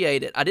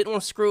appreciate it. I didn't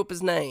want to screw up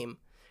his name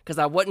because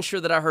I wasn't sure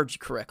that I heard you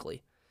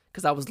correctly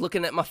because I was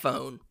looking at my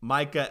phone.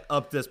 Micah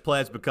upped this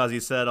pledge because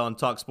he said on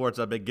Talk Sports,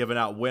 I've been giving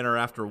out winner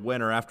after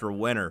winner after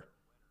winner.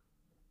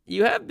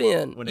 You have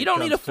been. You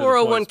don't need a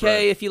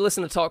 401k if you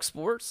listen to Talk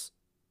Sports.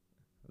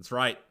 That's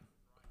right.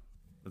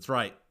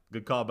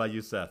 Good call by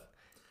you, Seth.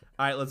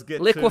 All right, let's get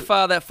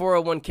liquefy that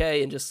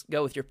 401k and just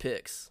go with your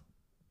picks.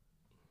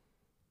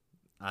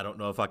 I don't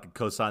know if I could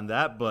co-sign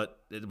that, but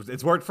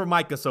it's worked for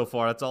Micah so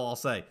far. That's all I'll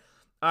say.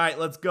 All right,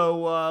 let's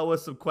go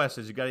with some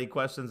questions. You got any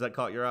questions that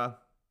caught your eye?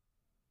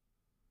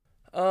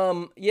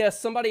 Yes,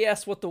 somebody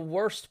asked what the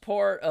worst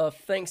part of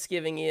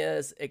Thanksgiving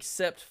is,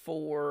 except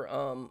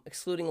for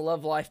excluding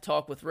love life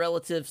talk with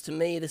relatives. To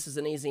me, this is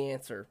an easy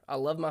answer. I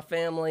love my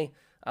family.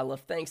 I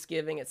love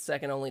Thanksgiving. It's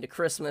second only to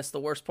Christmas.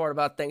 The worst part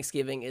about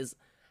Thanksgiving is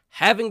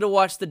having to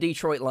watch the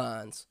Detroit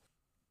Lions.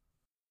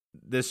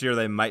 This year,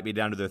 they might be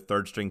down to their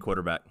third-string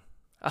quarterback.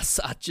 I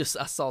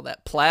saw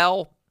that.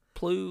 Plu.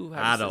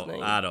 I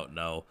don't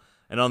know.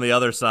 And on the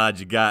other side,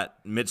 you got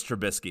Mitch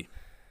Trubisky.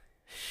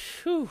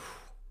 Whew.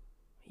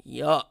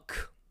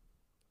 Yuck.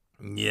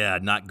 Yeah,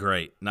 not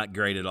great. Not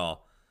great at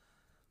all.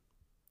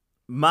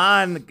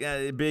 Mine,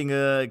 being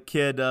a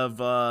kid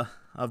of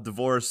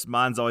divorce,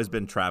 mine's always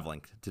been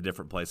traveling to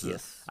different places.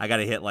 Yes. I got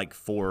to hit like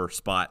 4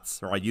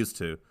 spots, or I used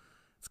to.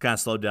 It's kind of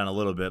slowed down a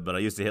little bit, but I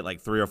used to hit like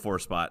 3 or 4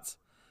 spots.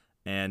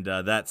 And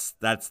that's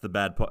the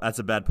bad part. That's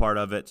a bad part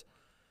of it.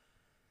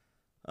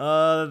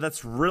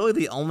 That's really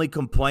the only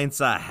complaints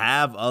I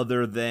have,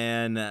 other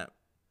than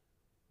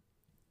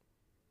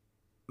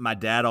my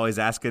dad always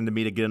asking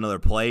me to get another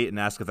plate and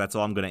ask if that's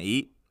all I'm going to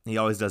eat. He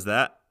always does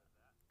that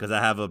because I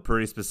have a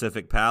pretty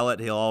specific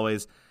palate. He'll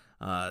always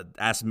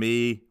ask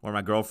me or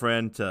my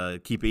girlfriend to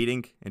keep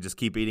eating and just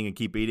keep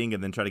eating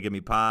and then try to give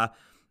me pie.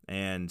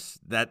 And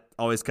that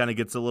always kind of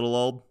gets a little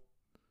old.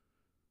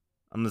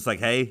 I'm just like,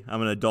 hey,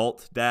 I'm an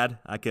adult, Dad.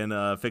 I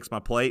can fix my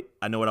plate.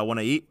 I know what I want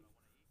to eat.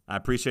 I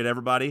appreciate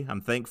everybody.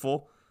 I'm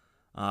thankful.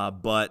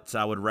 But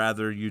I would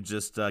rather you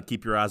just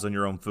keep your eyes on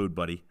your own food,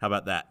 buddy. How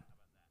about that?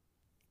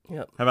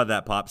 Yep. How about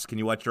that, Pops? Can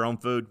you watch your own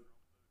food?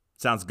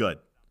 Sounds good.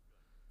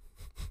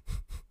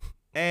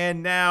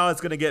 And now it's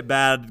going to get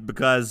bad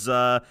because,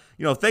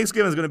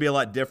 Thanksgiving is going to be a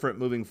lot different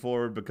moving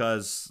forward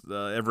because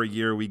every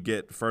year we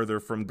get further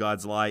from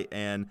God's light,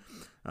 and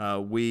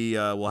we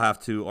will have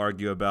to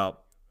argue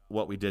about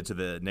what we did to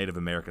the Native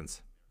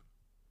Americans.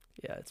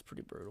 Yeah, it's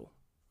pretty brutal.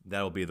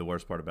 That will be the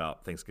worst part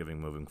about Thanksgiving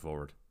moving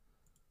forward.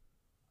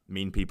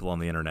 Mean people on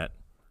the internet.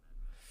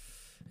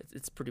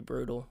 It's pretty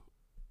brutal.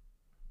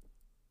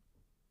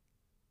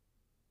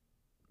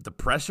 The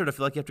pressure to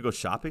feel like you have to go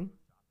shopping?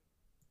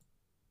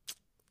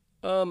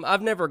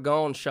 I've never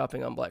gone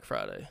shopping on Black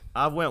Friday.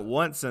 I went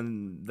once,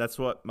 and that's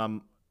what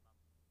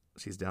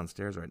she's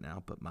downstairs right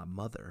now, but my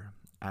mother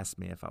asked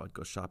me if I would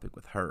go shopping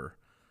with her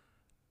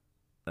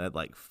at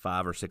like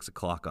 5 or 6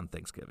 o'clock on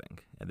Thanksgiving,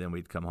 and then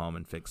we'd come home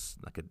and fix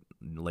like a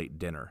late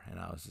dinner, and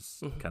I was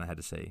just kind of had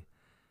to say,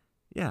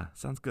 yeah,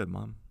 sounds good,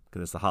 Mom,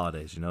 because it's the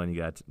holidays, and you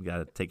got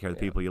to take care of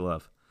the people you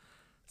love.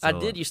 So, I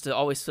did used to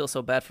always feel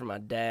so bad for my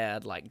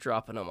dad, like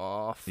dropping them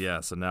off. Yeah,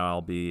 so now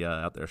I'll be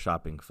out there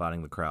shopping,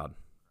 fighting the crowd.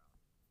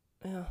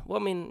 Yeah, well,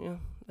 I mean,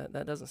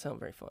 that doesn't sound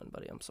very fun,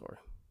 buddy. I'm sorry.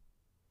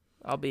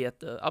 I'll be at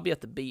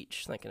the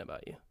beach thinking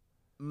about you.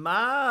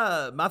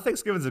 My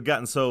Thanksgivings have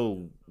gotten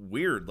so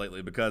weird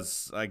lately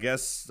because I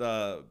guess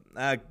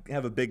I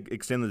have a big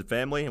extended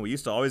family, and we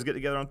used to always get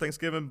together on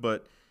Thanksgiving,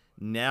 but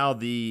now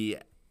the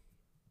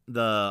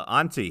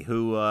auntie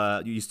who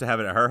used to have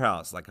it at her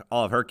house, like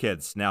all of her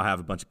kids now have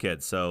a bunch of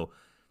kids, so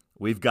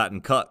we've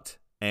gotten cucked,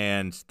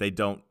 and they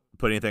don't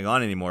put anything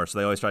on anymore, so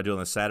they always try doing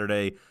the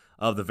Saturday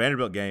of the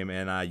Vanderbilt game,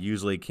 and I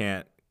usually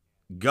can't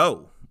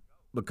go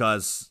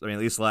because, at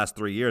least the last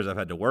 3 years I've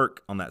had to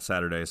work on that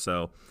Saturday,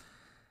 so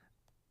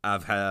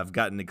I've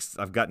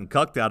gotten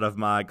cucked out of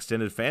my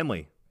extended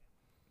family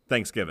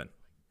Thanksgiving,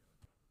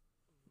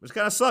 which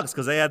kind of sucks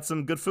because they had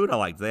some good food I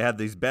liked. They had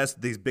these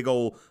big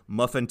old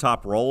muffin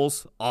top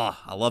rolls. Oh,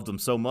 I loved them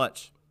so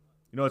much.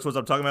 You know which ones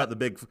I'm talking about? The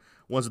big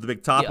ones with the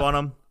big top on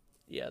them.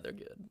 Yeah, they're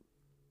good.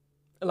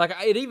 Like,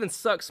 it even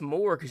sucks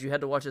more because you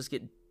had to watch us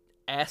get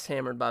ass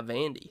hammered by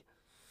Vandy.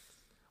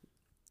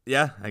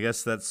 Yeah, I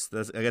guess that's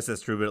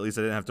true. But at least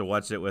I didn't have to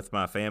watch it with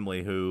my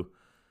family, who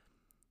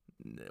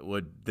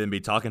would then be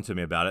talking to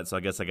me about it. So I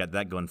guess I got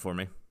that going for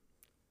me.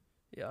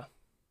 Yeah.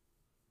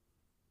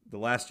 The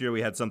last year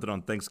we had something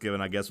on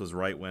Thanksgiving, I guess, was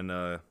right when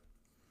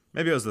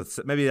maybe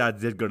I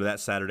did go to that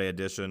Saturday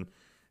edition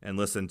and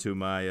listen to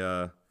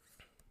my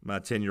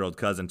 10-year-old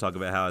cousin talk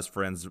about how his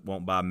friends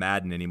won't buy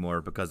Madden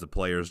anymore because the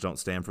players don't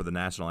stand for the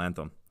national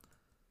anthem.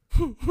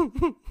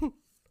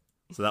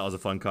 So that was a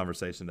fun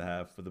conversation to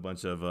have with a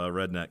bunch of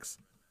rednecks.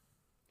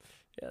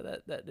 Yeah,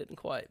 that didn't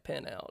quite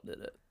pan out,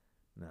 did it?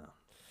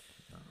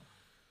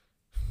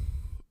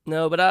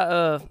 No,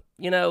 but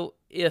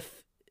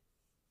if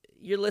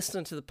you're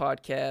listening to the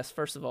podcast,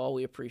 first of all,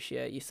 we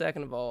appreciate you.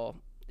 Second of all,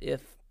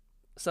 if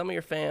some of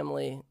your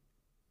family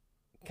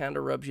kind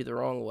of rubs you the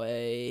wrong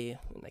way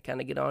and they kind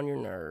of get on your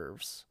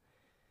nerves,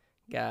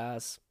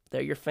 guys,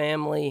 they're your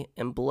family,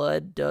 and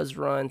blood does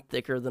run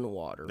thicker than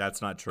water.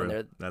 That's not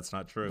true. That's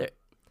not true.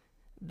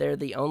 They're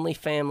the only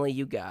family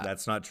you got.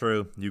 That's not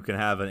true. You can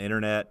have an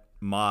internet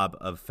mob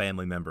of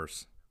family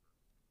members.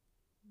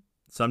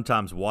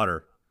 Sometimes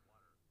water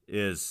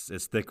is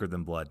thicker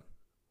than blood.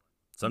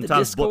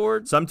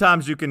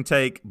 Sometimes you can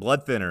take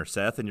blood thinner,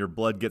 Seth, and your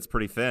blood gets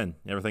pretty thin.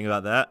 You ever think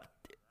about that?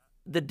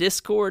 The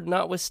Discord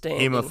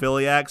notwithstanding.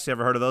 Hemophiliacs, you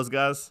ever heard of those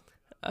guys?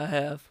 I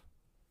have.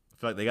 I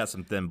feel like they got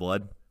some thin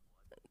blood.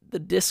 The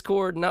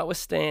Discord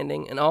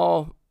notwithstanding, and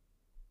all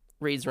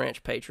Reed's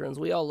Ranch patrons,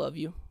 we all love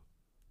you.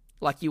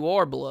 Like you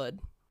are blood.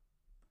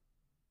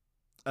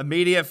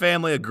 Immediate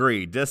family,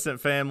 agree. Distant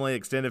family,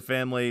 extended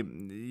family,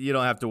 you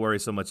don't have to worry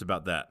so much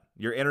about that.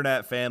 Your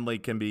internet family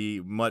can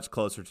be much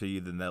closer to you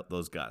than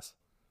those guys.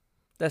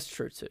 That's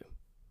true, too.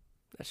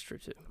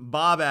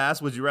 Bob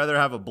asked, would you rather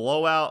have a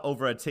blowout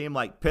over a team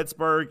like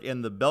Pittsburgh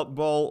in the Belk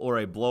Bowl or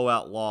a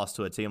blowout loss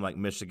to a team like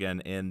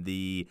Michigan in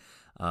the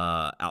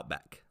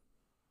Outback?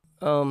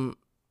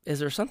 Is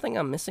there something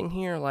I'm missing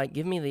here? Like,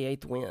 give me the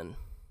 8th win.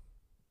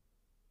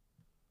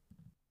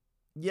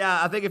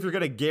 Yeah, I think if you're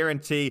going to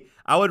guarantee,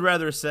 I would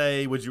rather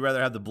say, would you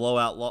rather have the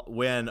blowout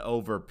win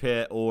over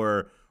Pitt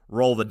or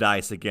roll the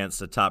dice against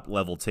a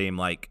top-level team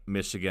like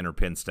Michigan or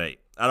Penn State?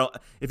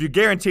 If you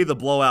guarantee the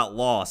blowout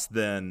loss,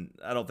 then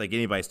I don't think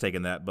anybody's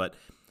taking that. But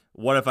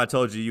what if I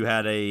told you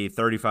had a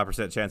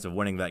 35% chance of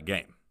winning that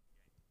game?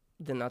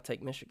 Then I'll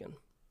take Michigan.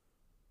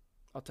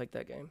 I'll take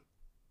that game.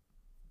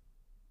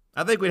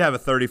 I think we'd have a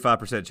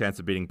 35% chance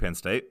of beating Penn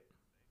State.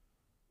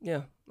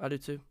 Yeah, I do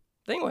too.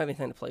 They ain't gonna have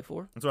anything to play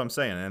for. That's what I'm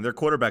saying. And their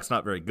quarterback's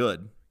not very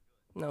good.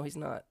 No, he's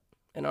not.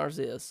 And ours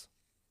is.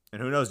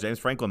 And who knows? James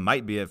Franklin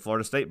might be at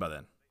Florida State by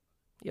then.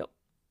 Yep.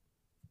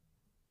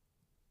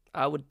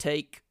 I would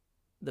take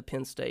the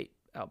Penn State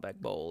Outback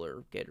Bowl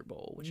or Gator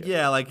Bowl, whichever.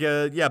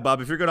 Yeah,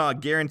 Bob, if you're going to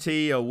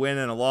guarantee a win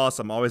and a loss,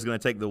 I'm always going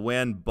to take the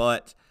win.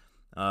 But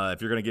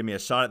if you're going to give me a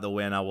shot at the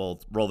win, I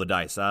will roll the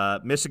dice.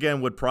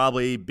 Michigan would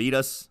probably beat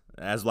us,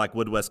 as like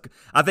would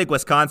I think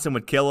Wisconsin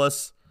would kill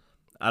us.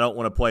 I don't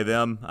want to play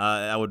them.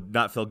 I would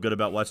not feel good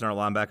about watching our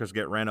linebackers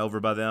get ran over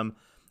by them.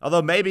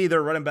 Although maybe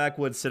their running back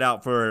would sit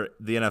out for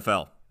the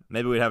NFL.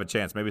 Maybe we'd have a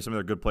chance. Maybe some of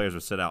their good players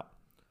would sit out.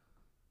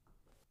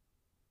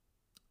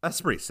 That's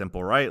pretty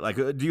simple, right? Like,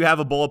 do you have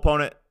a bowl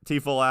opponent?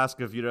 T-Full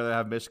asked if you'd rather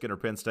have Michigan or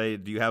Penn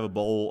State. Do you have a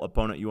bowl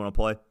opponent you want to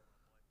play?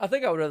 I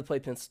think I would rather play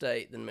Penn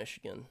State than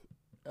Michigan.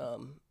 I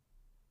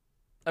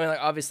mean, like,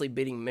 obviously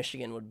beating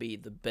Michigan would be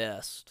the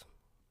best,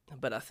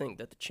 but I think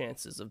that the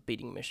chances of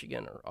beating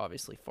Michigan are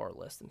obviously far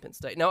less than Penn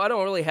State. No, I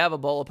don't really have a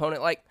bowl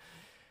opponent. Like,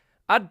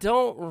 I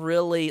don't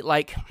really,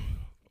 like,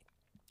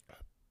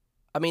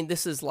 I mean,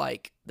 this is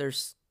like,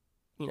 there's,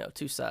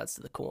 two sides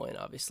to the coin,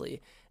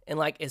 obviously. And,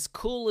 like, as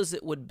cool as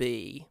it would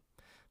be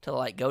to,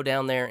 like, go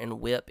down there and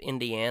whip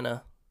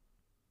Indiana,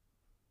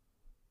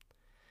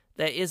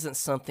 that isn't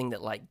something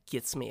that, like,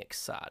 gets me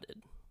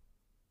excited.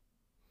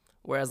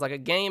 Whereas, like, a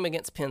game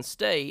against Penn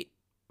State,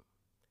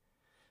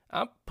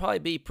 I'd probably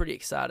be pretty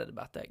excited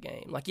about that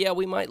game. Like, yeah,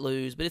 we might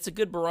lose, but it's a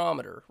good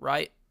barometer,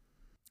 right?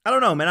 I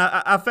don't know, man.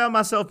 I found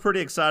myself pretty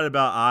excited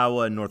about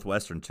Iowa and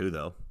Northwestern, too,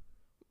 though.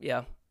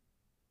 Yeah.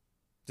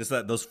 Just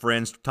that those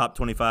fringe top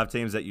 25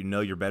 teams that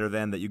you're better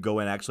than, that you go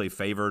in actually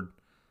favored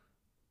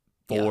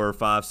 4,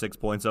 5, 6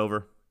 points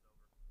over.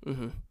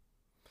 Mm-hmm.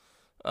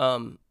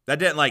 That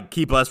didn't, like,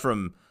 keep us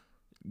from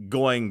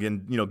going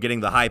and, getting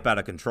the hype out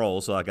of control.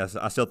 So, like,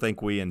 I still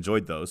think we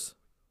enjoyed those.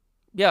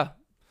 Yeah.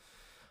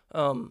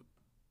 I mean,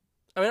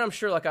 I'm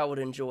sure, like, I would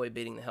enjoy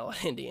beating the hell out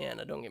of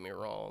Indiana. Don't get me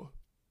wrong.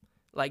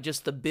 Like,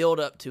 just the build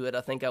up to it,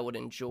 I think I would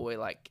enjoy.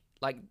 Like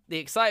the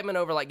excitement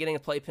over, like, getting to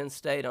play Penn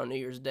State on New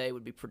Year's Day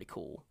would be pretty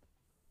cool.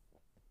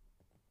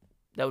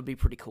 That would be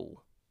pretty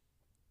cool.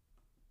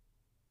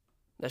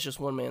 That's just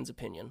one man's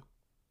opinion.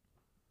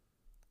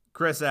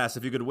 Chris asks,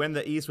 if you could win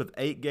the East with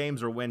 8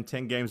 games or win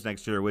 10 games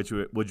next year, which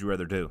would you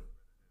rather do?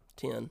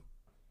 10.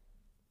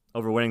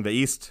 Over winning the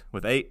East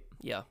with 8?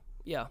 Yeah.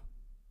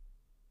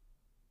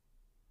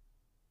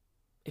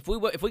 If we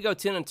go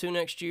 10-2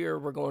 next year,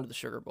 we're going to the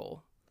Sugar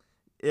Bowl.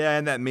 Yeah,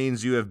 and that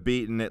means you have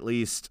beaten at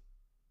least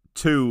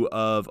 2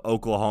 of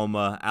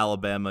Oklahoma,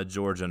 Alabama,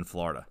 Georgia, and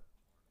Florida.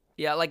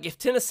 Yeah, like if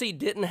Tennessee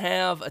didn't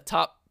have a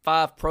top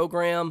 5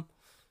 program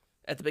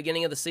at the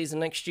beginning of the season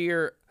next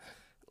year,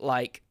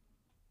 like,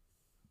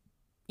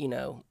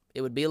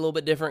 it would be a little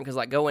bit different because,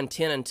 like, going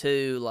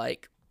 10-2,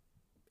 like,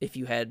 if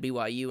you had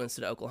BYU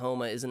instead of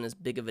Oklahoma isn't as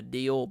big of a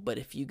deal. But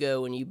if you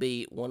go and you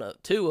beat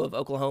 2 of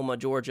Oklahoma,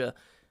 Georgia,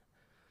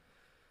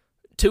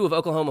 2 of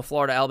Oklahoma,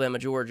 Florida, Alabama,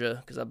 Georgia,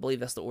 because I believe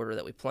that's the order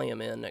that we play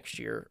them in next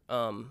year.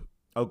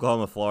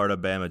 Oklahoma, Florida,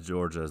 Bama,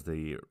 Georgia is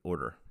the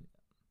order.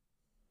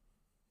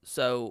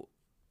 So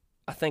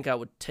I think I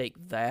would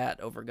take that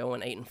over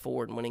going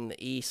 8-4 and winning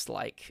the East.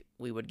 Like,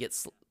 we would get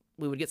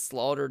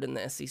slaughtered in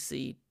the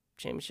SEC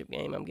championship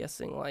game, I'm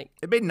guessing. Like,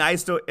 it'd be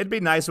nice to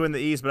win the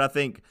East, but I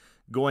think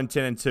going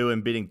 10-2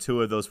 and beating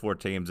 2 of those 4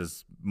 teams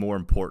is more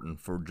important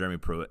for Jeremy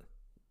Pruitt.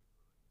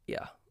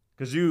 Yeah.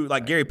 Because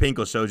like Gary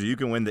Pinkel showed you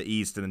can win the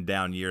East in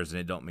down years and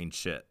it don't mean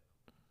shit.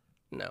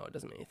 No, it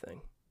doesn't mean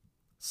anything.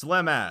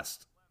 Slim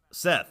asked,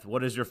 Seth,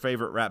 what is your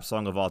favorite rap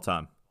song of all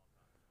time?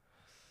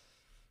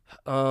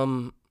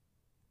 That's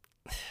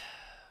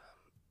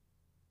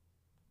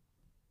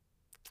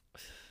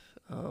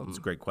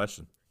a great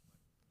question.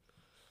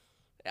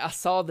 I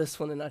saw this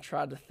one and I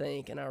tried to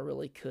think and I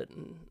really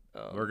couldn't.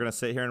 We're gonna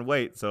sit here and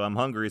wait, so I'm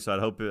hungry. So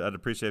I'd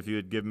appreciate if you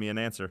would give me an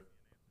answer.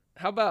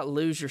 How about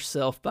 "Lose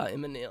Yourself" by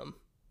Eminem?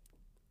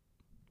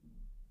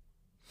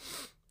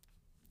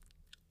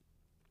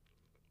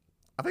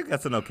 I think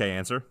that's an okay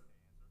answer.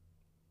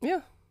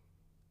 Yeah,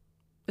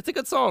 it's a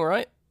good song,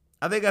 right?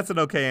 I think that's an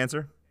okay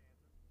answer.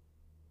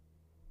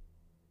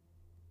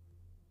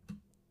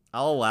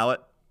 I'll allow it.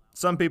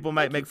 Some people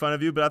might make fun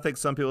of you, but I think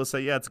some people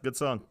say, yeah, it's a good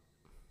song.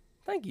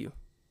 Thank you.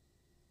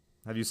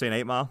 Have you seen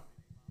 8 Mile?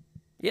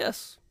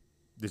 Yes.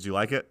 Did you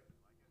like it?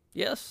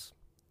 Yes.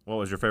 What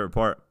was your favorite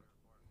part?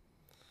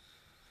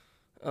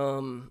 I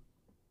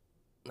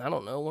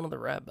don't know. One of the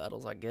rap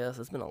battles, I guess.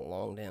 It's been a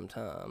long damn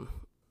time.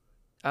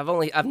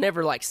 I've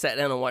never, like, sat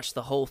down and watched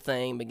the whole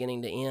thing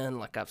beginning to end.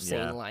 Like, I've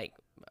seen, like,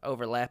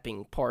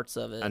 overlapping parts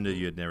of it. I knew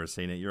you had never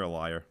seen it. You're a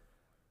liar.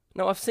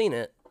 No, I've seen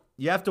it.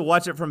 You have to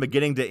watch it from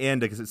beginning to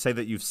end to say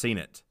that you've seen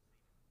it.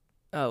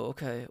 Oh,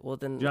 okay. Well,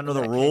 then... Do you not know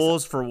the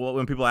rules for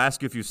when people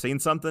ask you if you've seen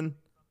something?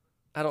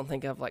 I don't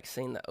think I've, like,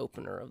 seen the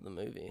opener of the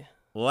movie.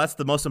 Well, that's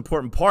the most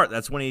important part.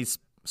 That's when he,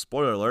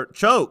 spoiler alert,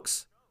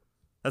 chokes.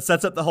 That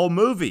sets up the whole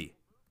movie.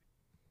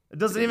 It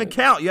doesn't even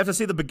count. You have to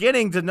see the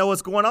beginning to know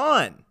what's going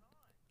on.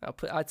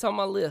 It's on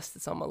my list.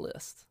 It's on my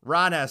list.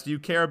 Ron asked, do you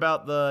care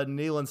about the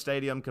Neyland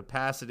Stadium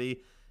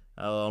capacity,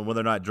 on whether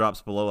or not it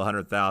drops below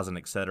 100,000,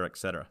 et cetera, et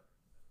cetera?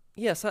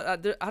 Yes, I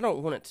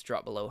don't want it to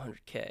drop below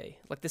 100K.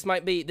 Like, this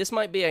might be a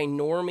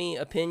normie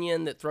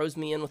opinion that throws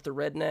me in with the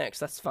rednecks.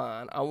 That's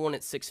fine. I want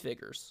it 6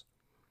 figures.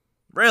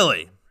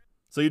 Really?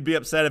 So you'd be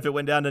upset if it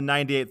went down to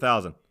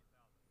 98,000?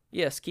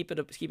 Yes, keep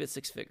it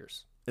 6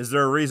 figures. Is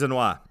there a reason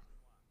why?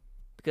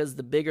 Because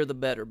the bigger the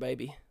better,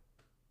 baby.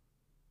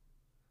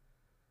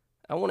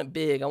 I want it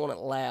big. I want it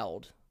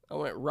loud. I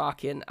want it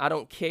rocking. I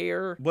don't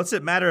care. What's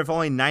it matter if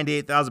only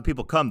 98,000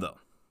 people come, though?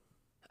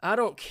 I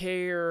don't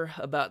care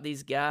about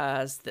these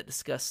guys that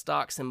discuss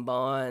stocks and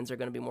bonds are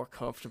going to be more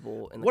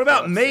comfortable in the What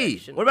about club me?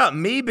 section. What about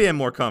me being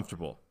more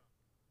comfortable?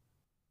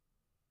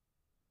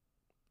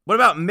 What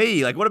about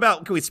me? Like, what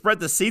about, can we spread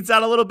the seats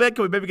out a little bit?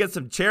 Can we maybe get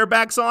some chair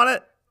backs on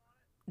it?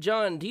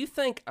 John, do you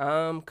think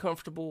I'm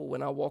comfortable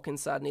when I walk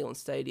inside Neyland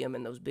Stadium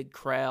and those big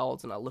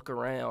crowds and I look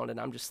around and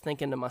I'm just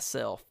thinking to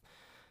myself,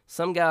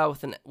 some guy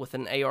with an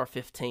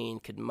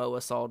AR-15 could mow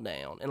us all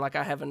down, and like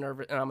I'm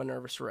a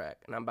nervous wreck,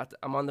 and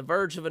I'm on the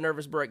verge of a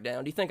nervous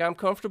breakdown. Do you think I'm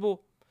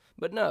comfortable?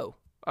 But no,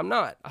 I'm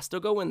not. I still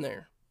go in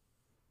there.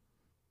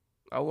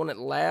 I want it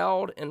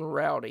loud and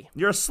rowdy.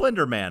 You're a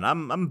slender man.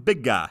 I'm a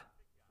big guy.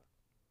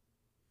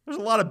 There's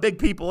a lot of big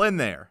people in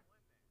there.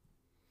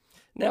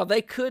 Now,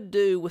 they could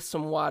do with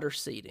some wider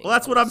seating. Well,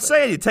 that's what I'm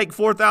saying. You take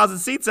 4,000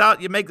 seats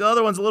out, you make the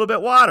other ones a little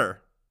bit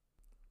wider.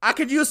 I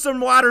could use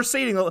some wider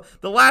seating.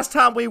 The last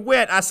time we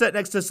went, I sat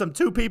next to some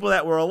two people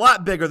that were a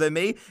lot bigger than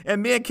me,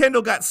 and me and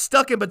Kendall got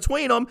stuck in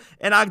between them,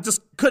 and I just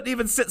couldn't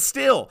even sit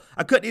still.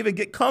 I couldn't even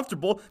get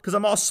comfortable because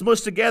I'm all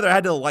smushed together. I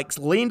had to like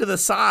lean to the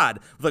side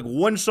with like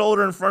one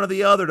shoulder in front of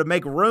the other to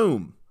make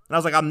room. And I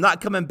was like, I'm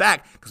not coming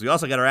back, because we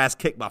also got our ass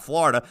kicked by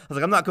Florida. I was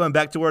like, I'm not coming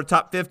back to we're a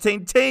top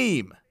 15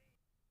 team.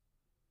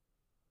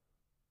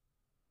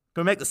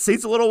 Can we make the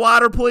seats a little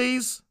wider,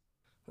 please?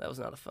 That was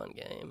not a fun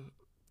game.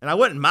 And I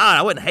wouldn't mind.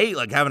 I wouldn't hate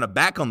like having a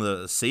back on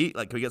the seat.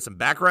 Like, can we get some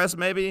backrest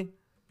maybe?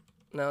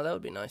 No, that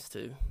would be nice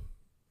too.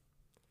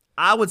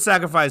 I would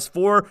sacrifice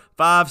 4,000,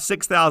 5,000,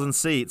 6,000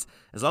 seats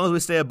as long as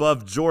we stay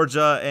above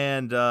Georgia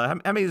and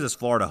how many does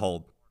Florida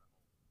hold?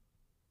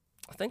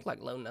 I think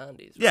like low 90s.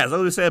 Right? Yeah, as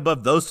long as we stay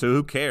above those two,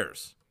 who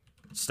cares?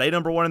 Stay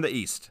number one in the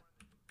East.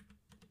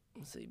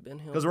 Let's see, Ben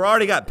Hill. Because we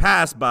already got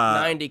passed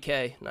by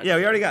 90K. Yeah,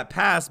 we already got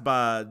passed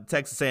by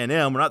Texas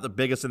A&M. We're not the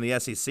biggest in the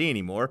SEC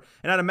anymore,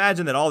 and I'd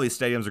imagine that all these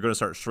stadiums are going to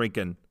start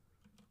shrinking.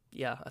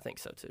 Yeah, I think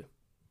so too.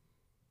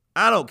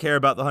 I don't care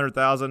about the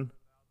 100,000.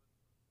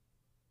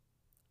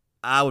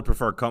 I would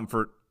prefer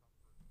comfort.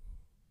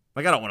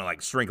 Like, I don't want to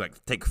like shrink,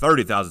 like take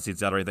 30,000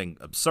 seats out or anything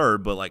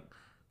absurd, but like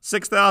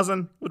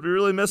 6,000, would we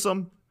really miss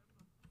them?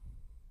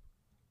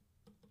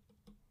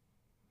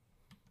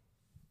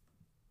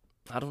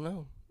 I don't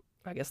know.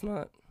 I guess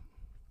not.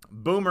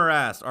 Boomer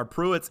asked, are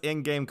Pruitt's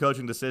in-game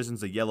coaching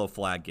decisions a yellow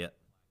flag yet?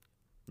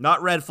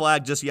 Not red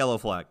flag, just yellow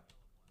flag.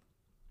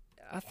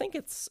 I think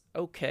it's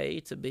okay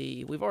to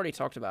be. We've already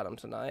talked about them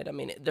tonight. I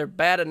mean, they're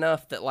bad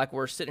enough that like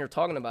we're sitting here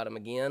talking about them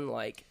again.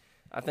 Like,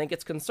 I think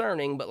it's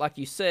concerning, but like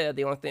you said,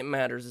 the only thing that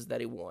matters is that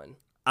he won.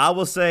 I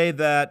will say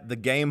that the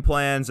game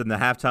plans and the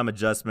halftime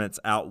adjustments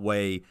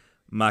outweigh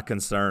my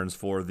concerns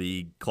for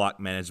the clock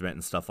management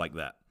and stuff like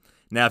that.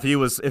 Now, if he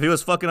was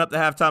fucking up the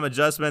halftime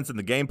adjustments and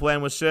the game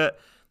plan was shit,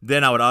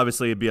 then I would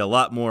obviously be a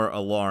lot more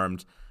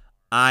alarmed.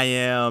 I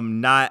am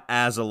not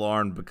as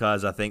alarmed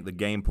because I think the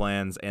game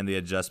plans and the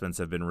adjustments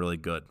have been really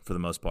good for the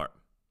most part.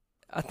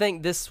 I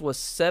think this was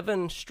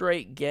 7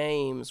 straight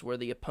games where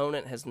the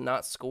opponent has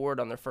not scored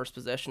on their first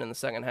possession in the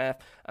second half.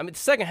 I mean, the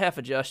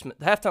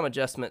halftime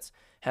adjustments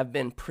have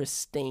been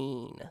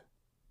pristine.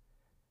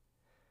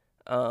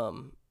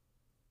 And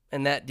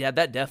that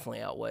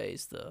definitely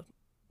outweighs the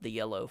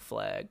yellow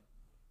flag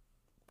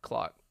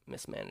clock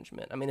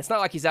mismanagement. I mean, it's not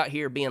like he's out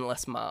here being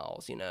Les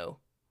Miles, you know.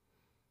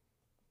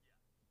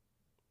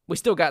 We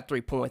still got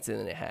 3 points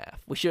in a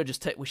half. We should have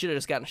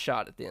just gotten a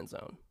shot at the end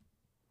zone.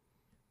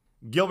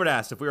 Gilbert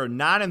asked, if we were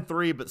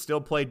 9-3 but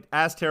still played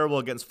as terrible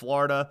against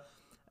Florida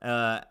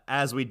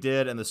as we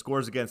did, and the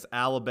scores against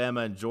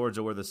Alabama and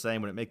Georgia were the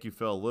same, would it make you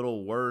feel a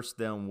little worse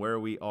than where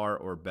we are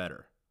or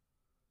better?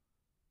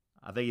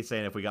 I think he's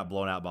saying if we got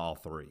blown out by all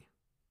 3.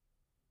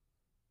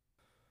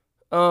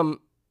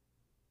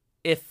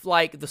 If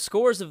like the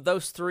scores of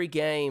those 3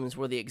 games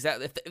were the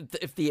exact,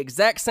 if the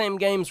exact same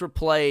games were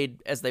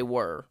played as they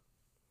were,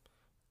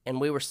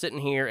 and we were sitting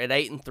here at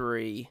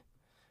 8-3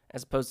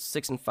 as opposed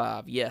to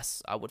 6-5,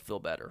 yes, I would feel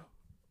better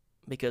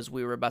because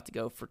we were about to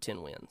go for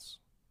 10 wins.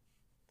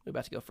 We were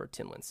about to go for a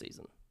 10-win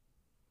season.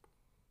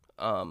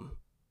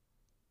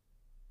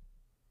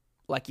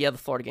 Like, yeah, the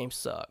Florida game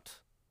sucked.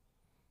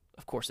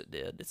 Of course it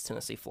did. It's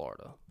Tennessee,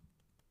 Florida.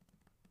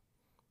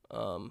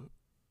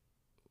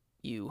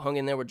 You hung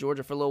in there with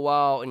Georgia for a little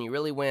while, and you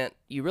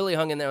really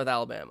hung in there with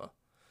Alabama.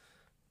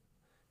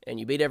 And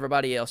you beat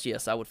everybody else,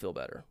 yes, I would feel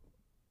better.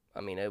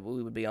 I mean,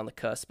 we would be on the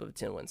cusp of a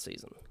 10-win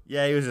season.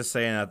 Yeah, he was just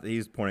saying that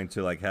he's pointing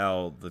to like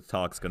how the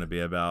talk's going to be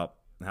about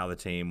how the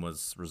team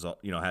was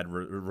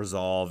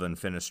resolved and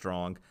finished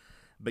strong.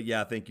 But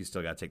yeah, I think you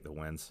still got to take the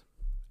wins.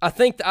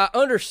 I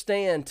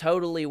understand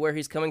totally where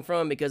he's coming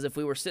from, because if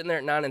we were sitting there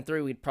at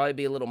 9-3, we'd probably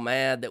be a little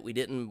mad that we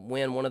didn't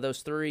win one of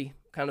those 3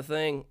 kind of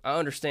thing. I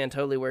understand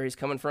totally where he's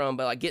coming from,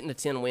 but like getting to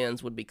 10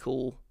 wins would be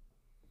cool.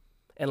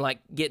 And like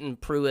getting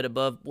Pruitt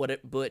above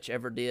what Butch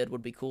ever did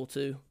would be cool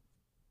too.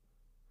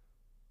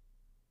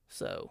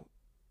 So,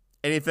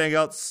 anything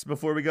else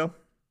before we go?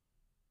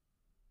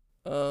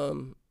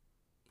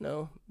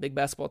 No. Big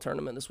basketball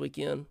tournament this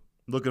weekend.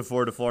 Looking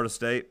forward to Florida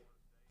State.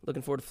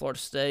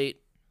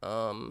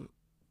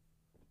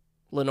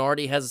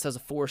 Lenardi has us as a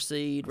 4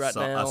 seed right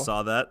now. I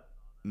saw that.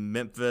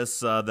 Memphis,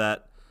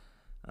 that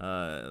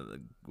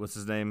what's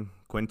his name?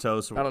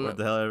 Quintos, or I don't know. what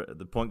the hell,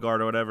 the point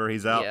guard or whatever.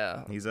 He's out.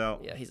 Yeah. He's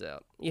out. Yeah, he's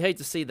out. You hate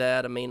to see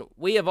that. I mean,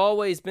 we have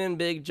always been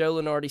big Joe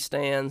Lunardi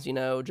stans. You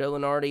know, Joe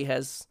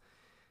Lunardi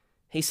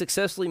he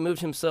successfully moved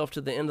himself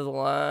to the end of the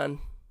line,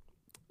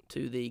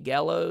 to the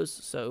gallows.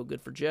 So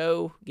good for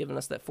Joe, giving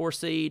us that 4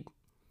 seed.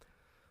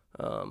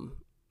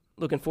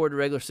 Looking forward to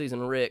regular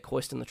season Rick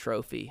hoisting the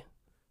trophy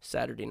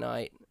Saturday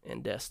night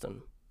in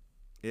Destin.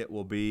 It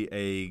will be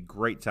a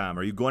great time.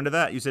 Are you going to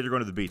that? You said you're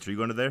going to the beach. Are you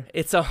going to there?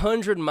 It's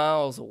 100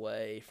 miles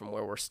away from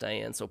where we're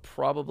staying, so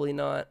probably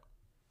not.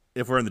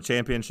 If we're in the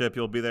championship,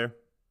 you'll be there?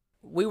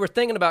 We were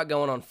thinking about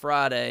going on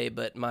Friday,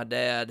 but my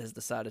dad has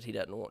decided he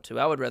doesn't want to.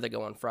 I would rather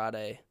go on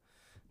Friday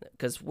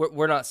because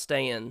we're not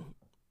staying.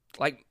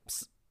 Like,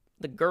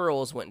 the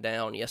girls went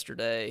down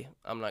yesterday.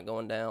 I'm not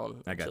going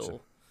down I gotcha.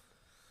 until.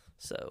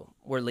 So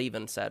we're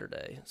leaving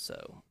Saturday. So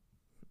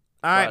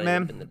All right, Friday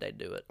man. would've been the day to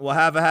do it. Well,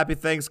 have a happy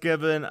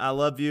Thanksgiving. I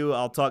love you.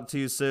 I'll talk to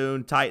you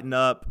soon. Tighten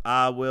up.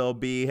 I will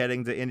be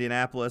heading to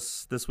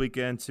Indianapolis this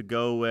weekend to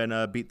go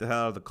and beat the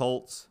hell out of the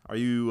Colts. Are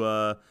you?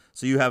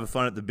 So you have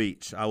fun at the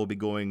beach. I will be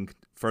going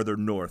further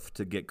north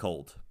to get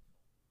cold.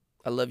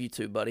 I love you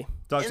too, buddy.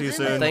 Talk to you I'm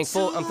soon.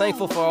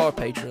 thankful for all our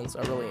patrons.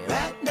 I really am.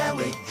 Right now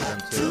we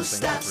have to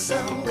stop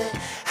somewhere.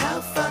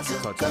 How far to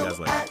Talk to you go? guys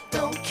later. I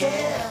don't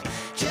care.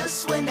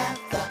 Just when I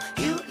thought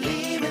you'd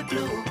leave me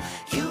blue,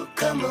 you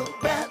come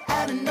around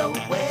out of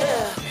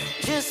nowhere.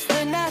 Just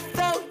when I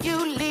thought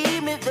you'd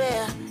leave me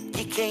there,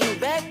 you came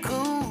back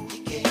cool.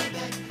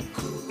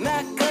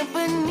 My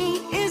company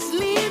is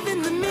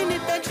leaving the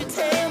minute that you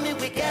tell me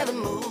we gotta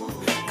move.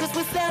 'Cause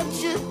without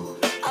you,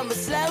 I'm a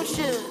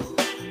sloucher.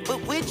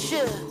 But with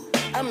you,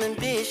 I'm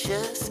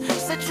ambitious.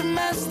 Such a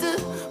monster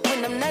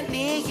when I'm not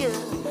near you.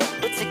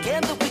 But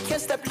together we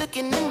can't stop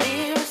looking in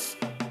mirrors.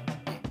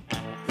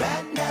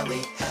 Right now we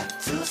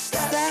have to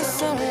start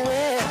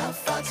somewhere. How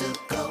far to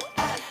go?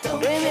 I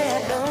don't care. Baby,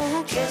 I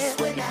don't care.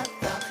 Just when I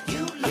thought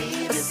you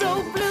leave me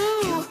so blue,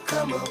 you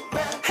come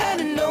around out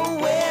of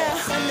nowhere.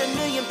 100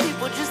 million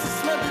people just to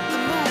smother the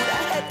mood.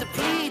 I had to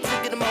plead to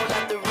get them all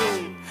out the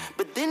room.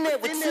 But then there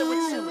were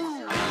two.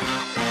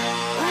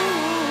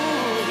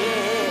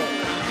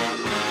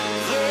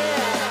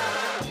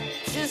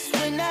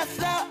 I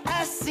thought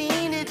I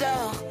seen it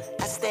all.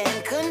 I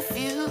stand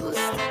confused.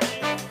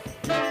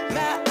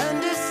 My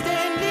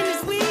understanding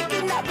is weak,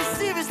 and I've been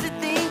seriously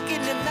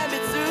thinking it might be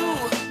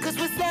through. 'Cause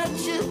without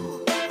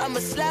you, I'm a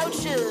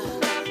sloucher.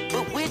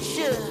 But with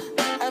you,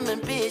 I'm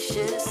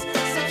ambitious.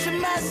 Such a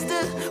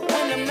master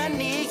when I'm not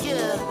near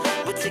you.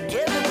 But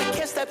together we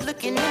can't stop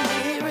looking in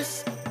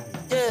mirrors.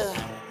 Yeah.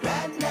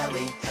 Right now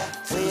we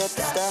have to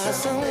start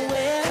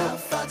somewhere. How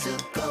far to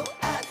go?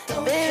 I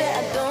don't care. Baby,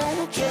 I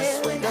don't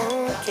care.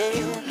 Don't care.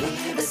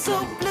 It's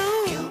so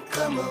blue. You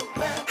come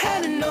around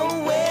out of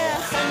nowhere.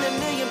 100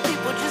 million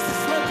people just to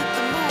smother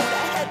the mood.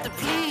 I had to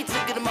plead to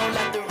get them all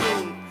out the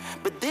room.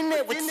 But then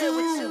there were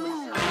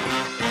two.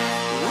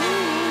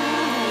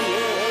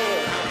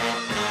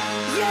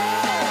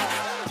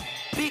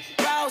 Big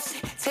boss,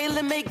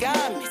 tailor-made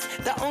garments.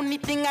 The only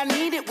thing I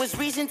needed was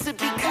reason to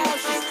be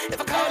cautious. If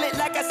I call it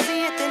like I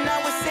see it, then I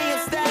would say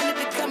I'm starting to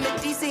become a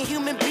decent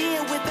human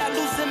being without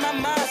losing my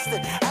monster.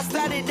 I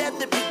started at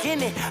the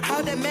beginning.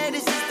 All that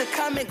matters is the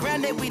common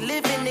ground that we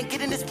live in and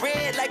getting this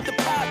bread like the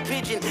pop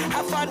pigeon.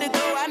 How far to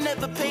go? I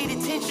never paid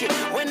attention.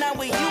 When I'm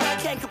with you, I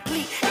can't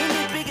complete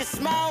any big or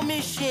small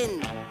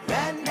mission.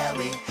 Right now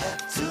we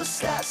have to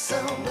start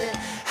somewhere.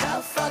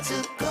 How far to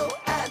go?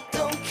 I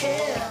don't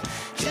care.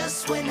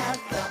 Just when I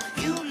thought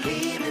you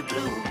leave me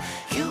blue,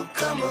 you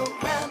come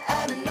around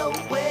out of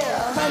nowhere.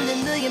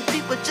 100 million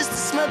people just to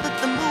smother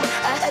the mood.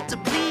 I had to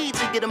plead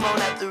to get them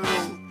all out the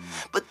room.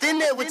 But then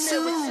there were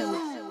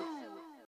two.